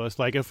ridiculous.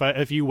 Like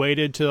if you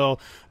waited till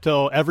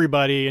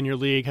everybody in your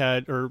league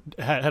had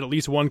at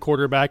least one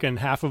quarterback and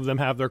half of them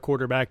have their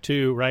quarterback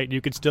too, right?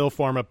 You could still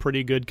form a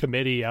pretty good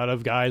committee out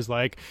of guys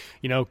like,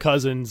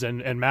 Cousins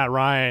and Matt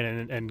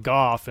Ryan and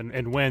Goff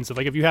and Wentz.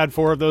 Like if you had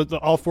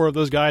all four of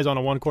those guys on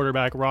a one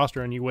quarterback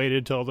roster and you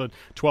waited till the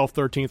 12th,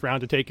 13th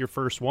round to take your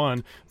first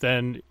one,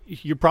 then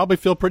you probably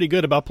feel pretty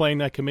good about playing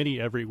that committee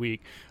every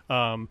week.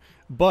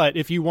 But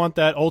if you want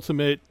that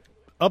ultimate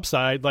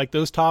upside, like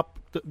those top,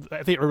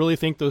 I really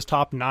think those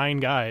top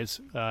 9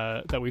 guys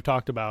that we've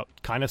talked about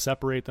kind of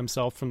separate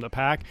themselves from the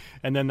pack,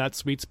 and then that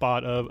sweet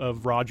spot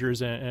of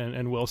Rodgers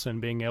and Wilson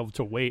being able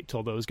to wait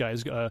till those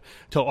guys,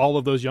 till all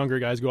of those younger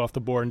guys go off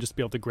the board and just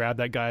be able to grab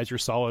that guy as your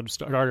solid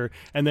starter,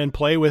 and then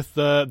play with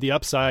the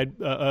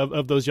upside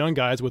of those young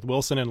guys with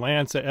Wilson and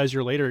Lance as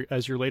your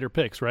later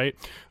picks, right?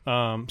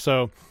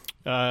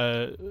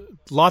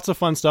 Lots of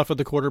fun stuff at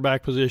the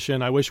quarterback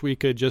position. I wish we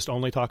could just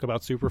only talk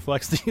about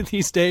Superflex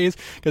these days,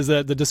 because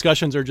the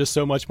discussions are just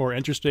so much more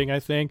interesting, I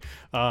think.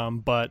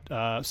 But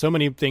so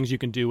many things you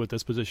can do with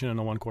this position in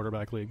a one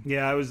quarterback league.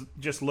 Yeah, I was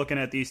just looking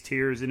at these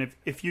tiers, and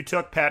if you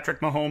took Patrick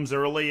Mahomes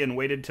early and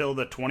waited till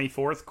the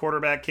 24th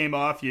quarterback came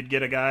off, you'd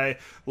get a guy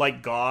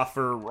like Goff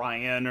or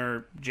Ryan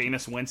or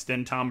Jameis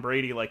Winston, Tom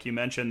Brady, like you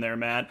mentioned there,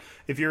 Matt.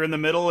 If you're in the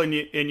middle and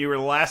you were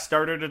the last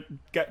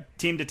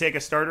team to take a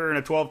starter in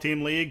a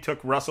 12-team league, took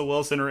Russell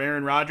Wilson or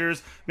Aaron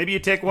Rodgers, maybe you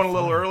take one a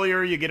little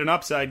earlier, you get an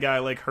upside guy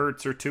like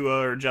Hurts or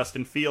Tua or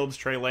Justin Fields,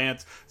 Trey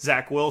Lance,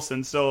 Zach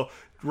Wilson. So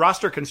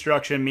roster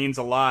construction means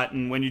a lot,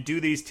 and when you do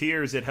these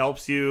tiers, it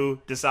helps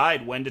you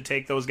decide when to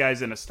take those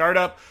guys in a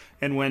startup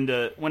and when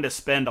to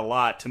spend a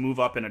lot to move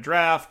up in a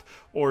draft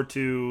or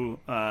to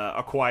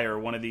acquire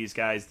one of these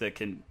guys that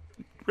can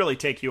really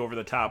take you over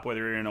the top, whether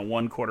you're in a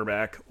one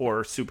quarterback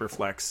or super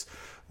flex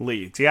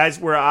leagues. Guys,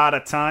 we're out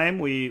of time.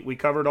 We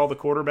covered all the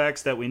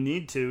quarterbacks that we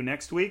need to.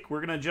 Next week,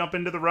 we're going to jump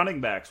into the running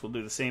backs. We'll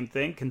do the same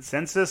thing.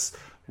 Consensus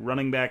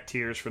running back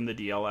tiers from the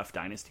DLF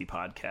Dynasty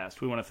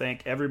podcast. We want to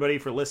thank everybody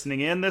for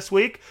listening in this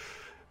week.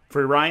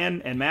 For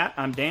Ryan and Matt,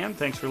 I'm Dan.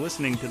 Thanks for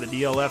listening to the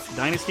DLF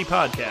Dynasty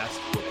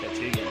podcast.